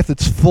living a life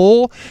that's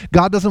full?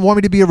 God doesn't want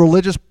me to be a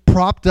religious,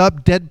 propped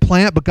up, dead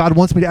plant, but God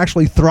wants me to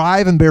actually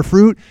thrive and bear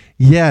fruit?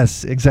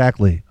 Yes,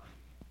 exactly.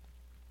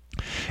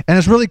 And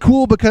it's really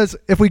cool because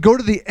if we go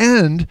to the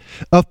end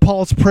of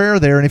Paul's prayer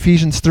there in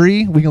Ephesians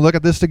 3, we can look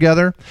at this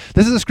together.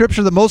 This is a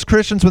scripture that most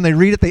Christians, when they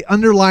read it, they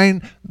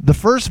underline the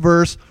first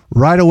verse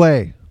right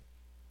away.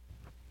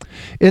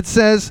 It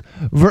says,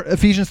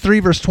 Ephesians 3,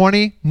 verse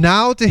 20,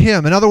 now to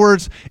him. In other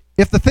words,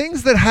 if the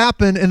things that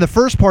happen in the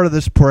first part of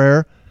this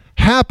prayer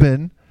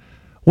happen,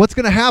 what's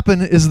going to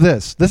happen is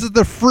this. This is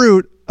the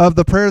fruit of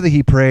the prayer that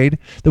he prayed,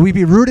 that we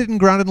be rooted and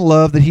grounded in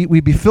love, that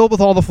we be filled with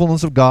all the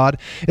fullness of God.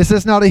 It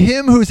says, now to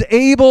him who's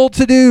able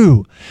to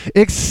do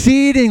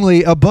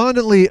exceedingly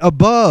abundantly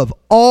above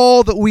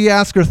all that we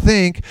ask or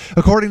think,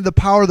 according to the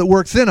power that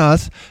works in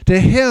us, to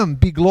him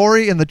be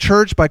glory in the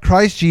church by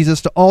Christ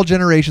Jesus to all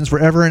generations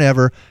forever and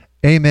ever.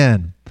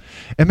 Amen.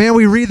 And man,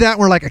 we read that and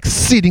we're like,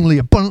 exceedingly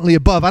abundantly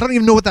above. I don't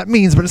even know what that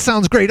means, but it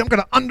sounds great. I'm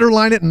going to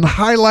underline it and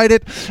highlight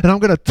it, and I'm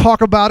going to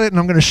talk about it, and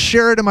I'm going to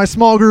share it in my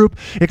small group.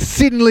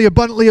 Exceedingly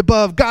abundantly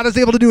above. God is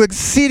able to do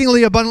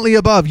exceedingly abundantly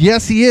above.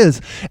 Yes, he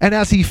is. And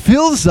as he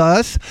fills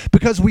us,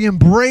 because we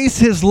embrace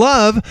his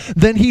love,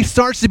 then he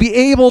starts to be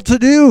able to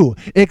do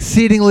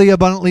exceedingly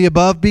abundantly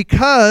above,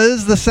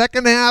 because the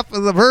second half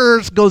of the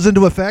verse goes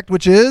into effect,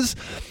 which is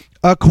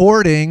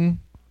according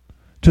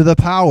to the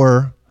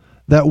power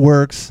that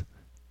works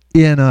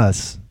in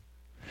us.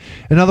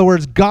 In other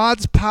words,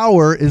 God's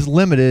power is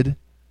limited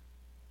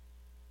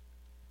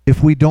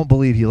if we don't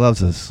believe he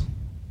loves us.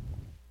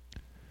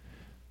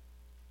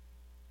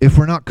 If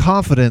we're not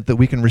confident that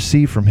we can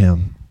receive from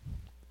him,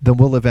 then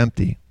we'll live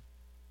empty.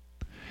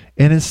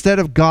 And instead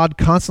of God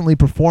constantly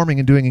performing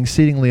and doing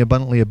exceedingly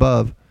abundantly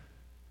above,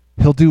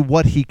 he'll do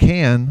what he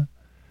can,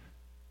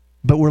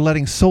 but we're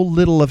letting so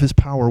little of his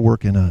power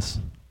work in us.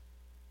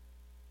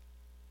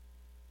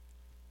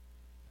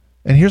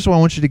 And here's what I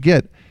want you to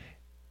get.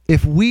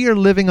 If we are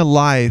living a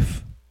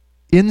life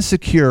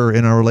insecure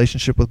in our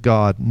relationship with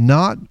God,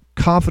 not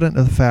confident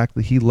in the fact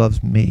that he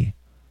loves me,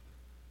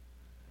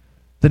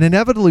 then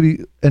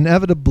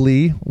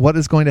inevitably what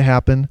is going to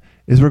happen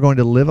is we're going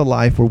to live a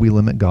life where we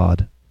limit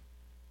God.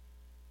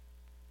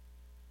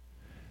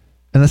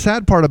 And the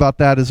sad part about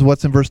that is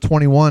what's in verse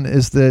 21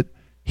 is that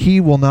he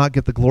will not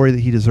get the glory that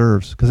he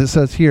deserves. Because it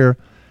says here,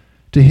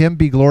 to him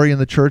be glory in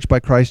the church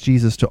by Christ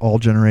Jesus to all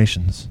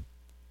generations,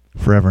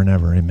 forever and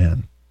ever.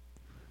 Amen.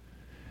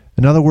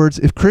 In other words,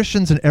 if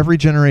Christians in every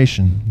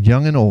generation,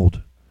 young and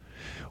old,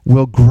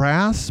 will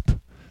grasp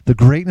the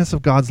greatness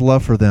of God's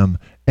love for them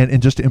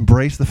and just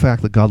embrace the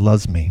fact that God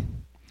loves me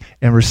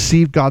and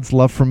receive God's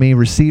love for me,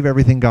 receive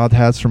everything God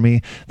has for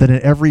me, then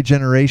in every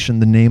generation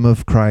the name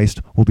of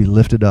Christ will be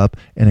lifted up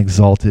and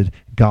exalted.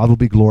 God will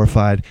be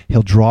glorified.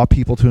 He'll draw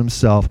people to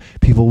himself.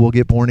 People will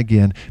get born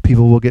again.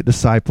 People will get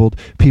discipled.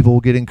 People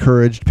will get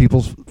encouraged.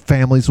 People's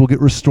families will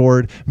get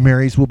restored.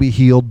 Marriages will be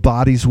healed.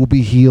 Bodies will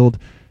be healed.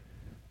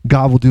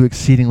 God will do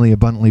exceedingly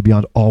abundantly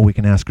beyond all we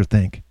can ask or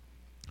think.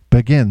 But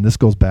again, this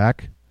goes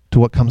back to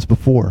what comes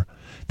before,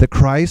 that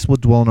Christ will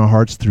dwell in our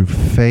hearts through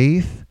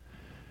faith,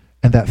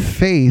 and that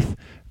faith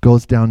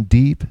goes down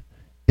deep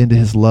into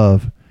his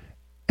love,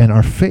 and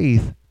our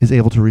faith is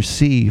able to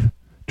receive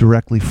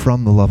directly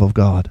from the love of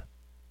God.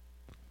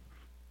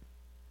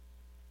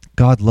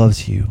 God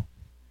loves you.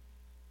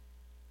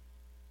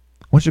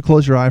 I want you to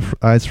close your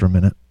eyes for a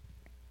minute.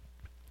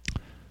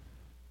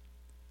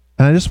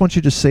 And I just want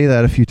you to say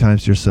that a few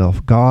times to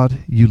yourself.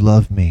 God, you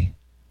love me.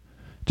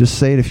 Just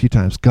say it a few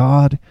times.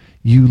 God,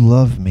 you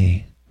love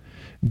me.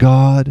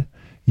 God,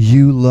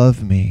 you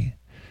love me.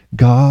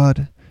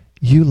 God,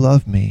 you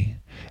love me.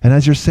 And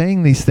as you're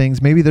saying these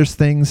things, maybe there's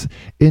things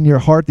in your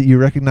heart that you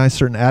recognize,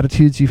 certain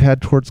attitudes you've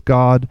had towards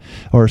God,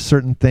 or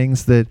certain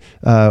things that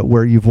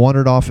where you've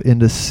wandered off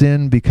into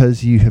sin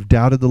because you have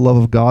doubted the love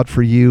of God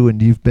for you,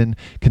 and you've been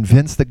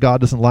convinced that God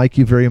doesn't like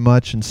you very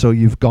much, and so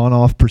you've gone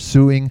off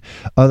pursuing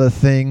other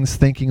things,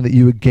 thinking that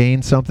you would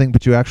gain something,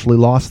 but you actually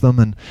lost them.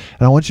 And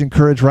I want you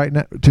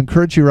to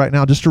encourage you right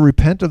now just to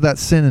repent of that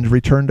sin and to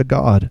return to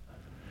God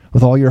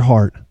with all your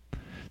heart.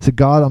 Say,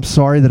 God, I'm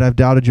sorry that I've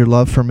doubted your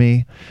love for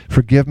me.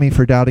 Forgive me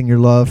for doubting your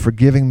love,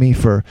 forgiving me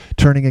for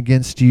turning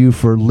against you,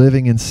 for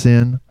living in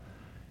sin.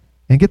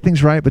 And get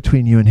things right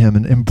between you and him,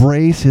 and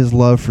embrace his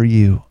love for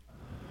you.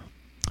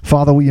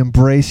 Father, we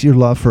embrace your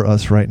love for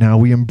us right now.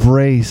 We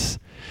embrace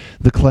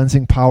the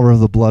cleansing power of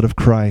the blood of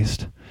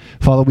Christ.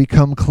 Father, we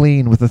come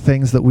clean with the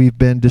things that we've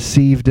been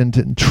deceived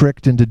and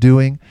tricked into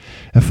doing.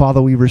 And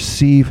Father, we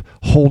receive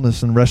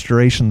wholeness and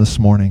restoration this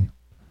morning.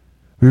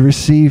 We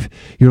receive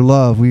your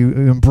love. We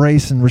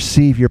embrace and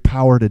receive your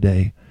power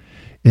today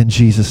in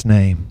Jesus'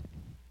 name.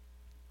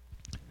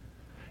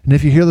 And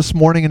if you're here this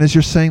morning and as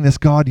you're saying this,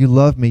 God, you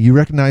love me, you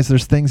recognize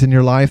there's things in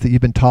your life that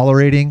you've been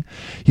tolerating,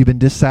 you've been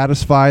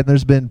dissatisfied,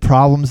 there's been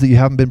problems that you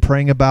haven't been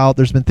praying about,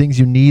 there's been things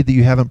you need that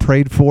you haven't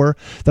prayed for,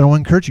 then I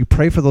want to encourage you,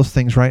 pray for those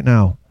things right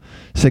now.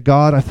 Say,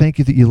 God, I thank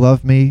you that you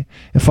love me.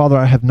 And Father,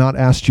 I have not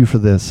asked you for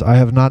this. I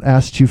have not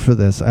asked you for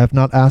this. I have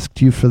not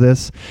asked you for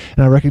this.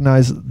 And I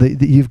recognize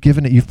that you've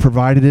given it, you've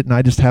provided it, and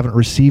I just haven't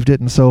received it.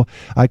 And so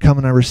I come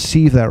and I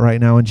receive that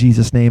right now in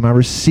Jesus' name. I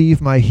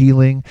receive my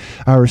healing.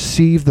 I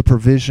receive the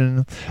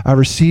provision. I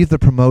receive the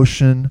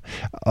promotion.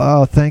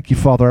 Oh, thank you,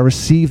 Father. I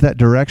receive that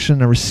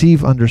direction. I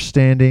receive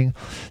understanding.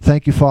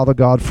 Thank you, Father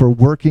God, for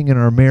working in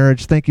our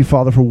marriage. Thank you,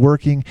 Father, for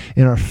working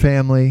in our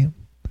family.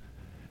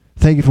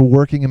 Thank you for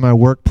working in my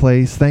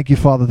workplace. Thank you,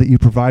 Father, that you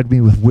provide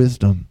me with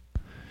wisdom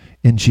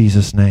in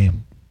Jesus'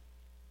 name.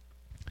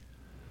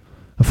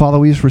 And Father,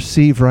 we just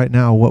receive right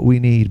now what we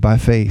need by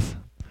faith.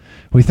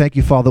 We thank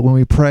you, Father, that when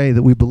we pray,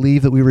 that we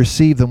believe that we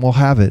receive, then we'll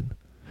have it.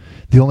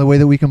 The only way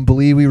that we can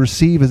believe we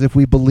receive is if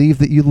we believe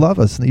that you love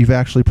us and that you've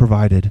actually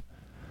provided.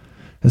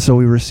 And so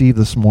we receive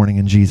this morning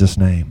in Jesus'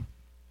 name.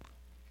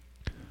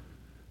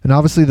 And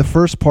obviously the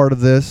first part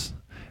of this,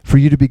 for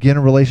you to begin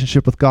a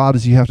relationship with God,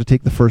 is you have to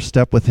take the first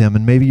step with him.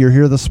 And maybe you're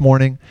here this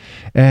morning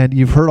and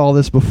you've heard all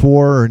this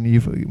before, and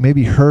you've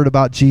maybe heard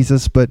about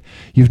Jesus, but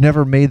you've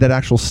never made that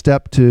actual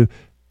step to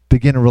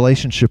begin a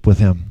relationship with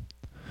him.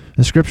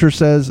 And Scripture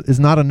says it's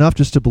not enough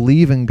just to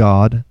believe in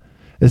God.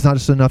 It's not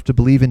just enough to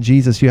believe in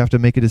Jesus. You have to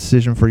make a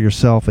decision for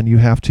yourself, and you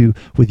have to,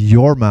 with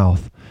your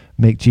mouth,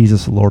 make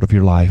Jesus the Lord of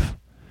your life.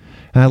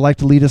 And I'd like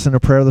to lead us in a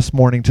prayer this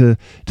morning to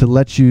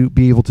let you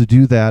be able to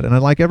do that. And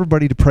I'd like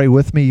everybody to pray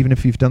with me, even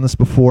if you've done this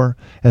before,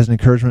 as an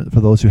encouragement for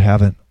those who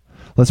haven't.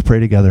 Let's pray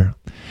together.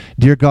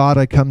 Dear God,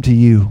 I come to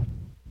you.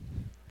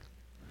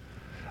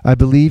 I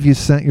believe you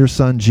sent your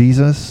son,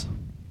 Jesus,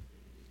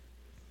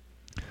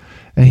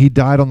 and he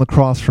died on the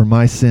cross for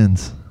my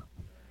sins.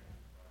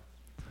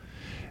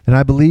 And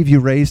I believe you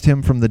raised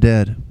him from the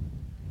dead,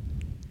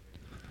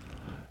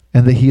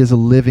 and that he is a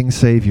living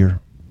Savior.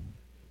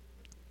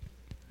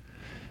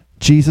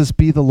 Jesus,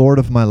 be the Lord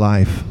of my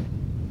life.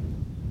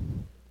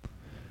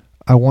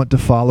 I want to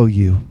follow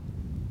you.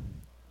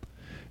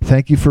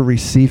 Thank you for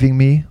receiving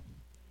me.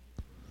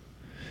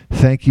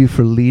 Thank you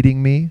for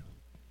leading me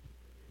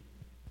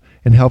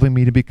and helping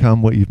me to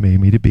become what you've made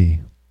me to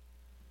be.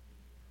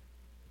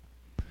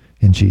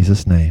 In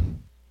Jesus'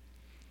 name,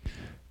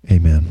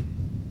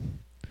 amen.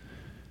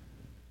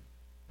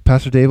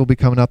 Pastor Dave will be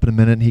coming up in a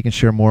minute, and he can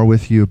share more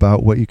with you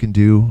about what you can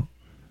do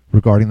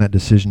regarding that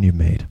decision you've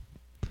made.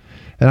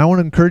 And I want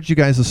to encourage you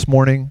guys this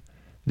morning,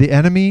 the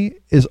enemy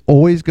is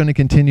always going to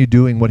continue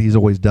doing what he's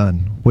always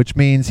done, which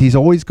means he's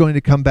always going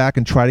to come back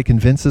and try to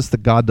convince us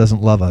that God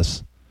doesn't love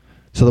us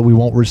so that we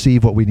won't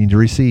receive what we need to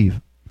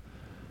receive.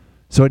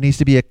 So it needs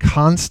to be a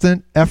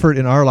constant effort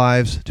in our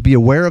lives to be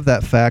aware of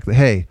that fact that,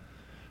 hey,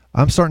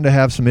 I'm starting to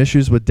have some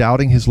issues with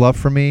doubting his love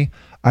for me.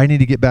 I need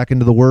to get back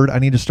into the Word. I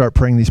need to start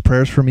praying these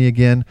prayers for me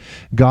again.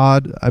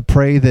 God, I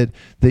pray that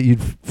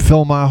you'd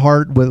fill my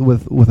heart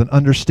with an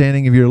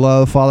understanding of your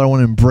love. Father, I want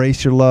to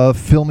embrace your love.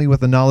 Fill me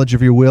with the knowledge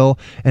of your will,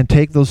 and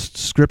take those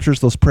scriptures,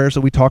 those prayers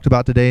that we talked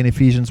about today in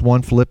Ephesians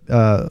 1,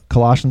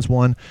 Colossians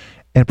 1,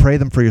 and pray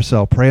them for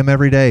yourself. Pray them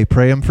every day.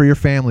 Pray them for your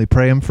family.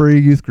 Pray them for your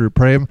youth group.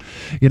 Pray them.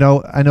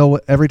 I know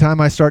every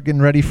time I start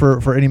getting ready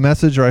for any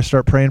message, or I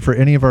start praying for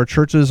any of our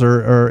churches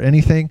or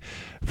anything,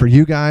 for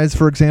you guys,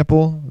 for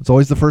example, it's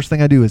always the first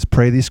thing I do is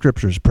pray these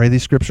scriptures. Pray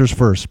these scriptures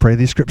first. Pray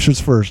these scriptures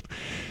first.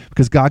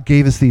 Because God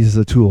gave us these as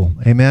a tool.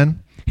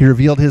 Amen? He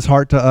revealed his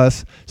heart to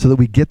us so that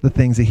we get the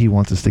things that he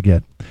wants us to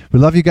get. We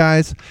love you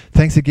guys.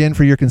 Thanks again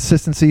for your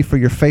consistency, for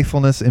your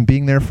faithfulness, and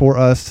being there for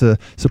us, to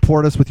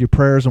support us with your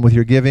prayers and with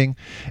your giving.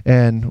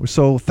 And we're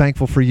so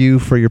thankful for you,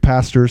 for your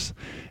pastors,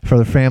 for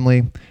their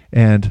family,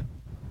 and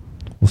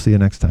we'll see you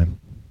next time.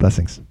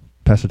 Blessings.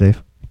 Pastor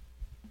Dave.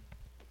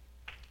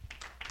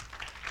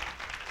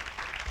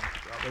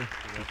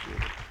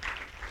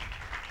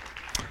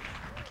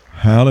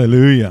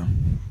 Hallelujah.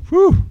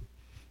 Whew.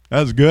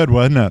 That was good,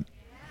 wasn't it?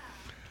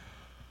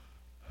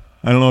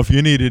 I don't know if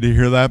you needed to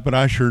hear that, but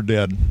I sure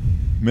did.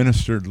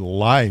 Ministered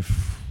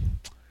life.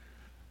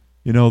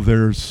 You know,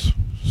 there's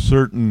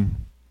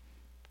certain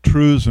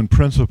truths and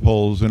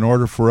principles. In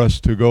order for us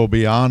to go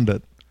beyond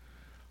it,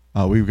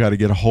 we've got to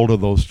get a hold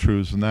of those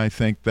truths. And I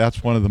think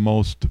that's one of the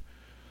most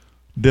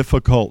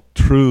difficult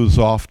truths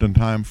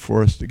oftentimes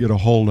for us to get a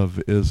hold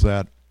of, is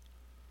that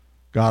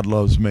God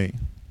loves me.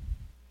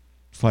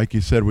 It's like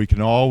you said, we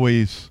can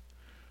always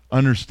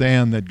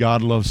understand that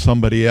God loves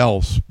somebody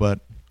else, but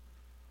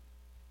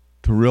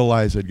to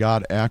realize that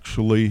God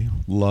actually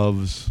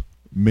loves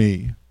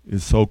me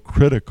is so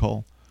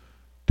critical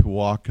to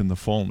walk in the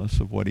fullness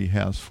of what he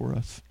has for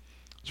us.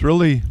 It's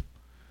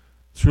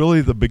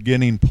really the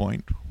beginning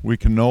point. We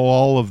can know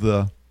all of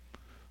the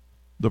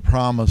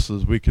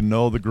promises, we can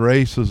know the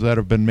graces that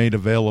have been made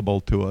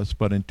available to us,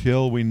 but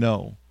until we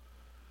know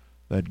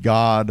that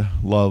God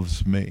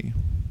loves me,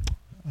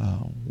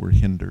 we're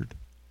hindered.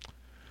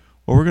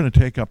 Well, we're going to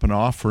take up an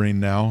offering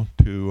now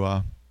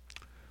to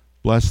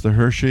bless the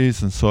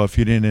Hershey's, and so if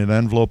you need an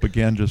envelope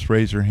again, just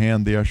raise your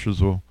hand. The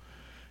ushers will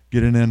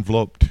get an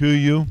envelope to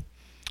you.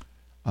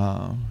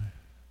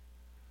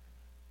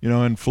 You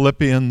know, in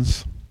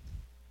Philippians,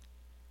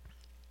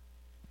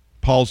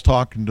 Paul's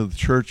talking to the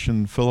church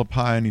in Philippi,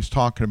 and he's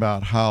talking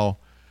about how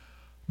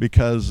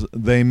because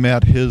they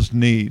met his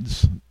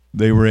needs,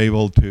 they were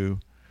able to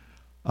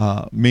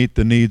meet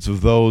the needs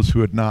of those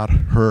who had not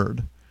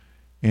heard.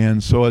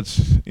 And so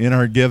it's in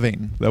our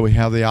giving that we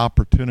have the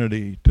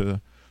opportunity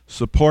to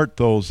support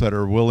those that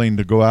are willing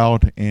to go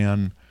out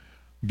and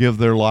give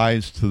their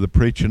lives to the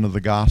preaching of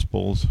the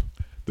gospel.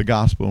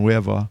 And we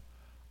have an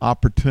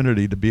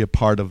opportunity to be a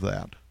part of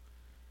that.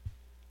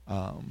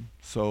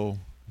 So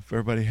if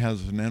everybody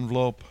has an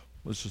envelope,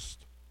 let's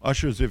just,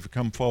 ushers, if you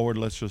come forward,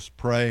 let's just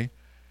pray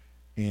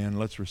and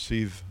let's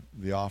receive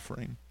the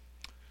offering.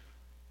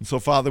 And so,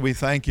 Father, we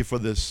thank you for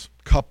this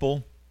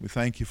couple. We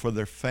thank you for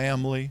their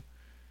family.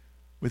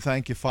 We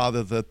thank you,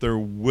 Father, that they're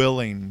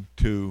willing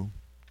to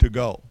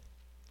go,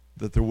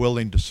 that they're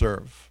willing to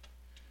serve.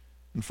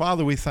 And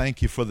Father, we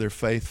thank you for their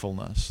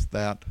faithfulness,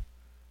 that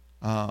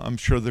I'm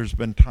sure there's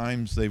been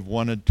times they've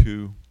wanted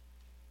to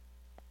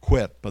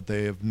quit, but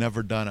they have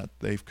never done it.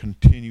 They've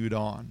continued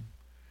on.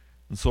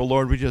 And so,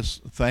 Lord, we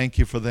just thank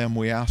you for them.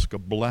 We ask a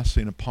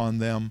blessing upon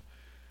them.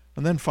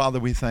 And then, Father,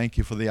 we thank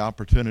you for the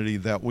opportunity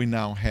that we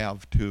now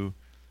have to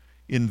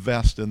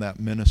invest in that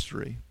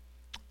ministry.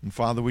 And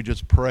Father, we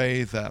just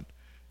pray that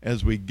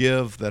as we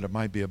give, that it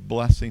might be a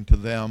blessing to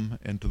them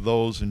and to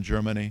those in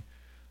Germany,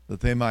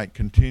 that they might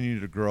continue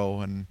to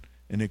grow and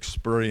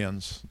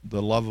experience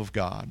the love of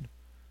God.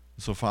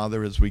 So,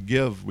 Father, as we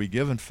give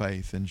in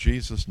faith. In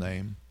Jesus'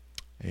 name,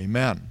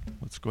 amen.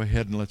 Let's go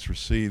ahead and let's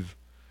receive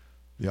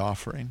the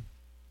offering.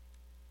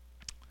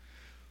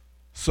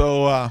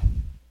 So, I've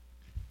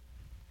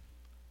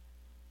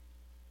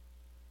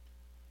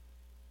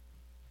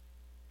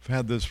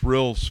had this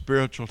real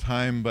spiritual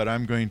time, but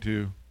I'm going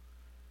to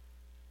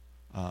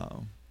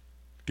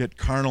get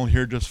carnal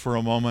here just for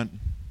a moment.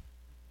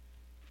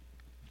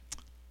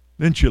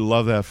 Didn't you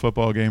love that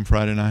football game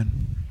Friday night?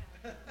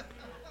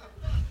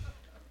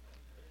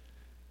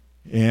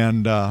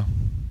 And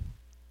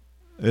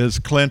is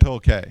Clint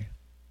okay?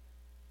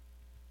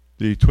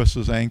 Did he twist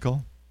his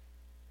ankle?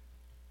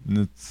 And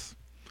it's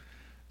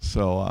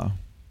so.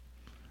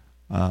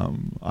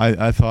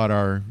 I thought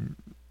our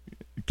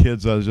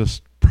kids, I was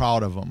just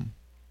proud of them.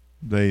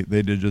 They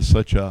did just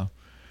such a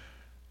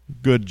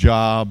good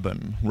job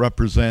and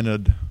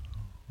represented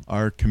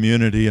our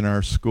community and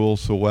our school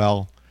so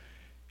well,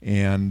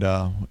 and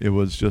it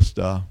was just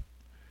a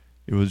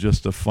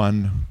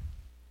fun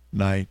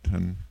night,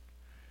 and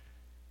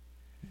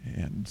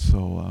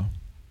so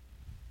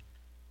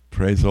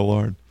praise the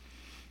Lord.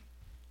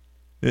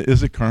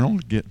 Is it carnal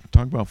to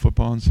talk about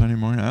football on Sunday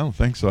morning? I don't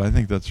think so. I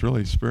think that's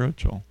really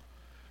spiritual.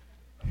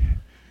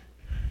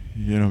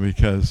 You know,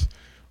 because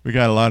we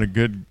got a lot of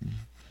good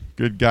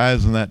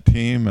guys on that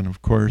team, and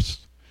of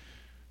course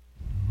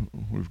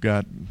we've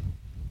got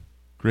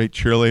great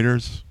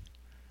cheerleaders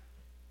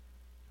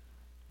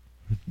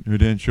who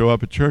didn't show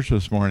up at church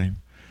this morning.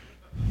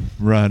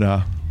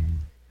 Right?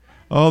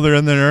 Oh, they're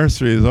in the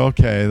nurseries.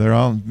 Okay, they're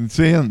all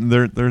seeing.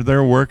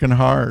 They're working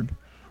hard.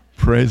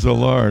 Praise the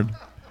Lord.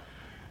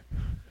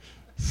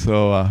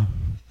 So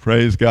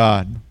praise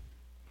God.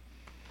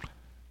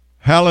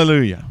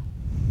 Hallelujah.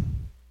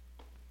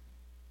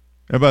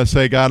 Everybody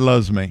say, God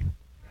loves me.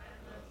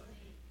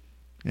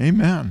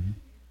 Amen.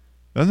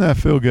 Doesn't that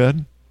feel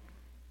good?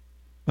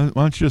 Why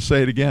don't you just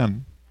say it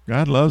again?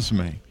 God loves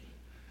me.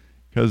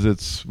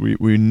 Because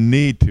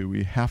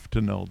we have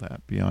to know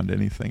that beyond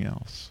anything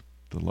else,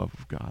 the love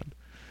of God.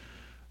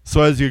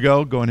 So as you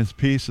go in his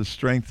peace, his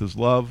strength, his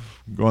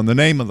love. Go in the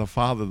name of the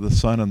Father, the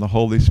Son, and the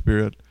Holy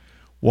Spirit.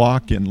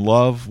 Walk in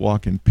love,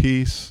 walk in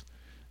peace,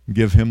 and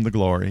give him the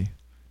glory.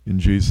 In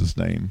Jesus'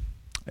 name,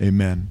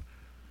 amen.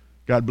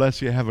 God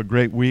bless you. Have a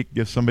great week.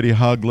 Give somebody a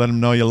hug. Let them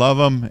know you love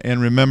them. And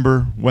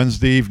remember,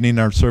 Wednesday evening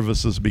our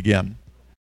services begin.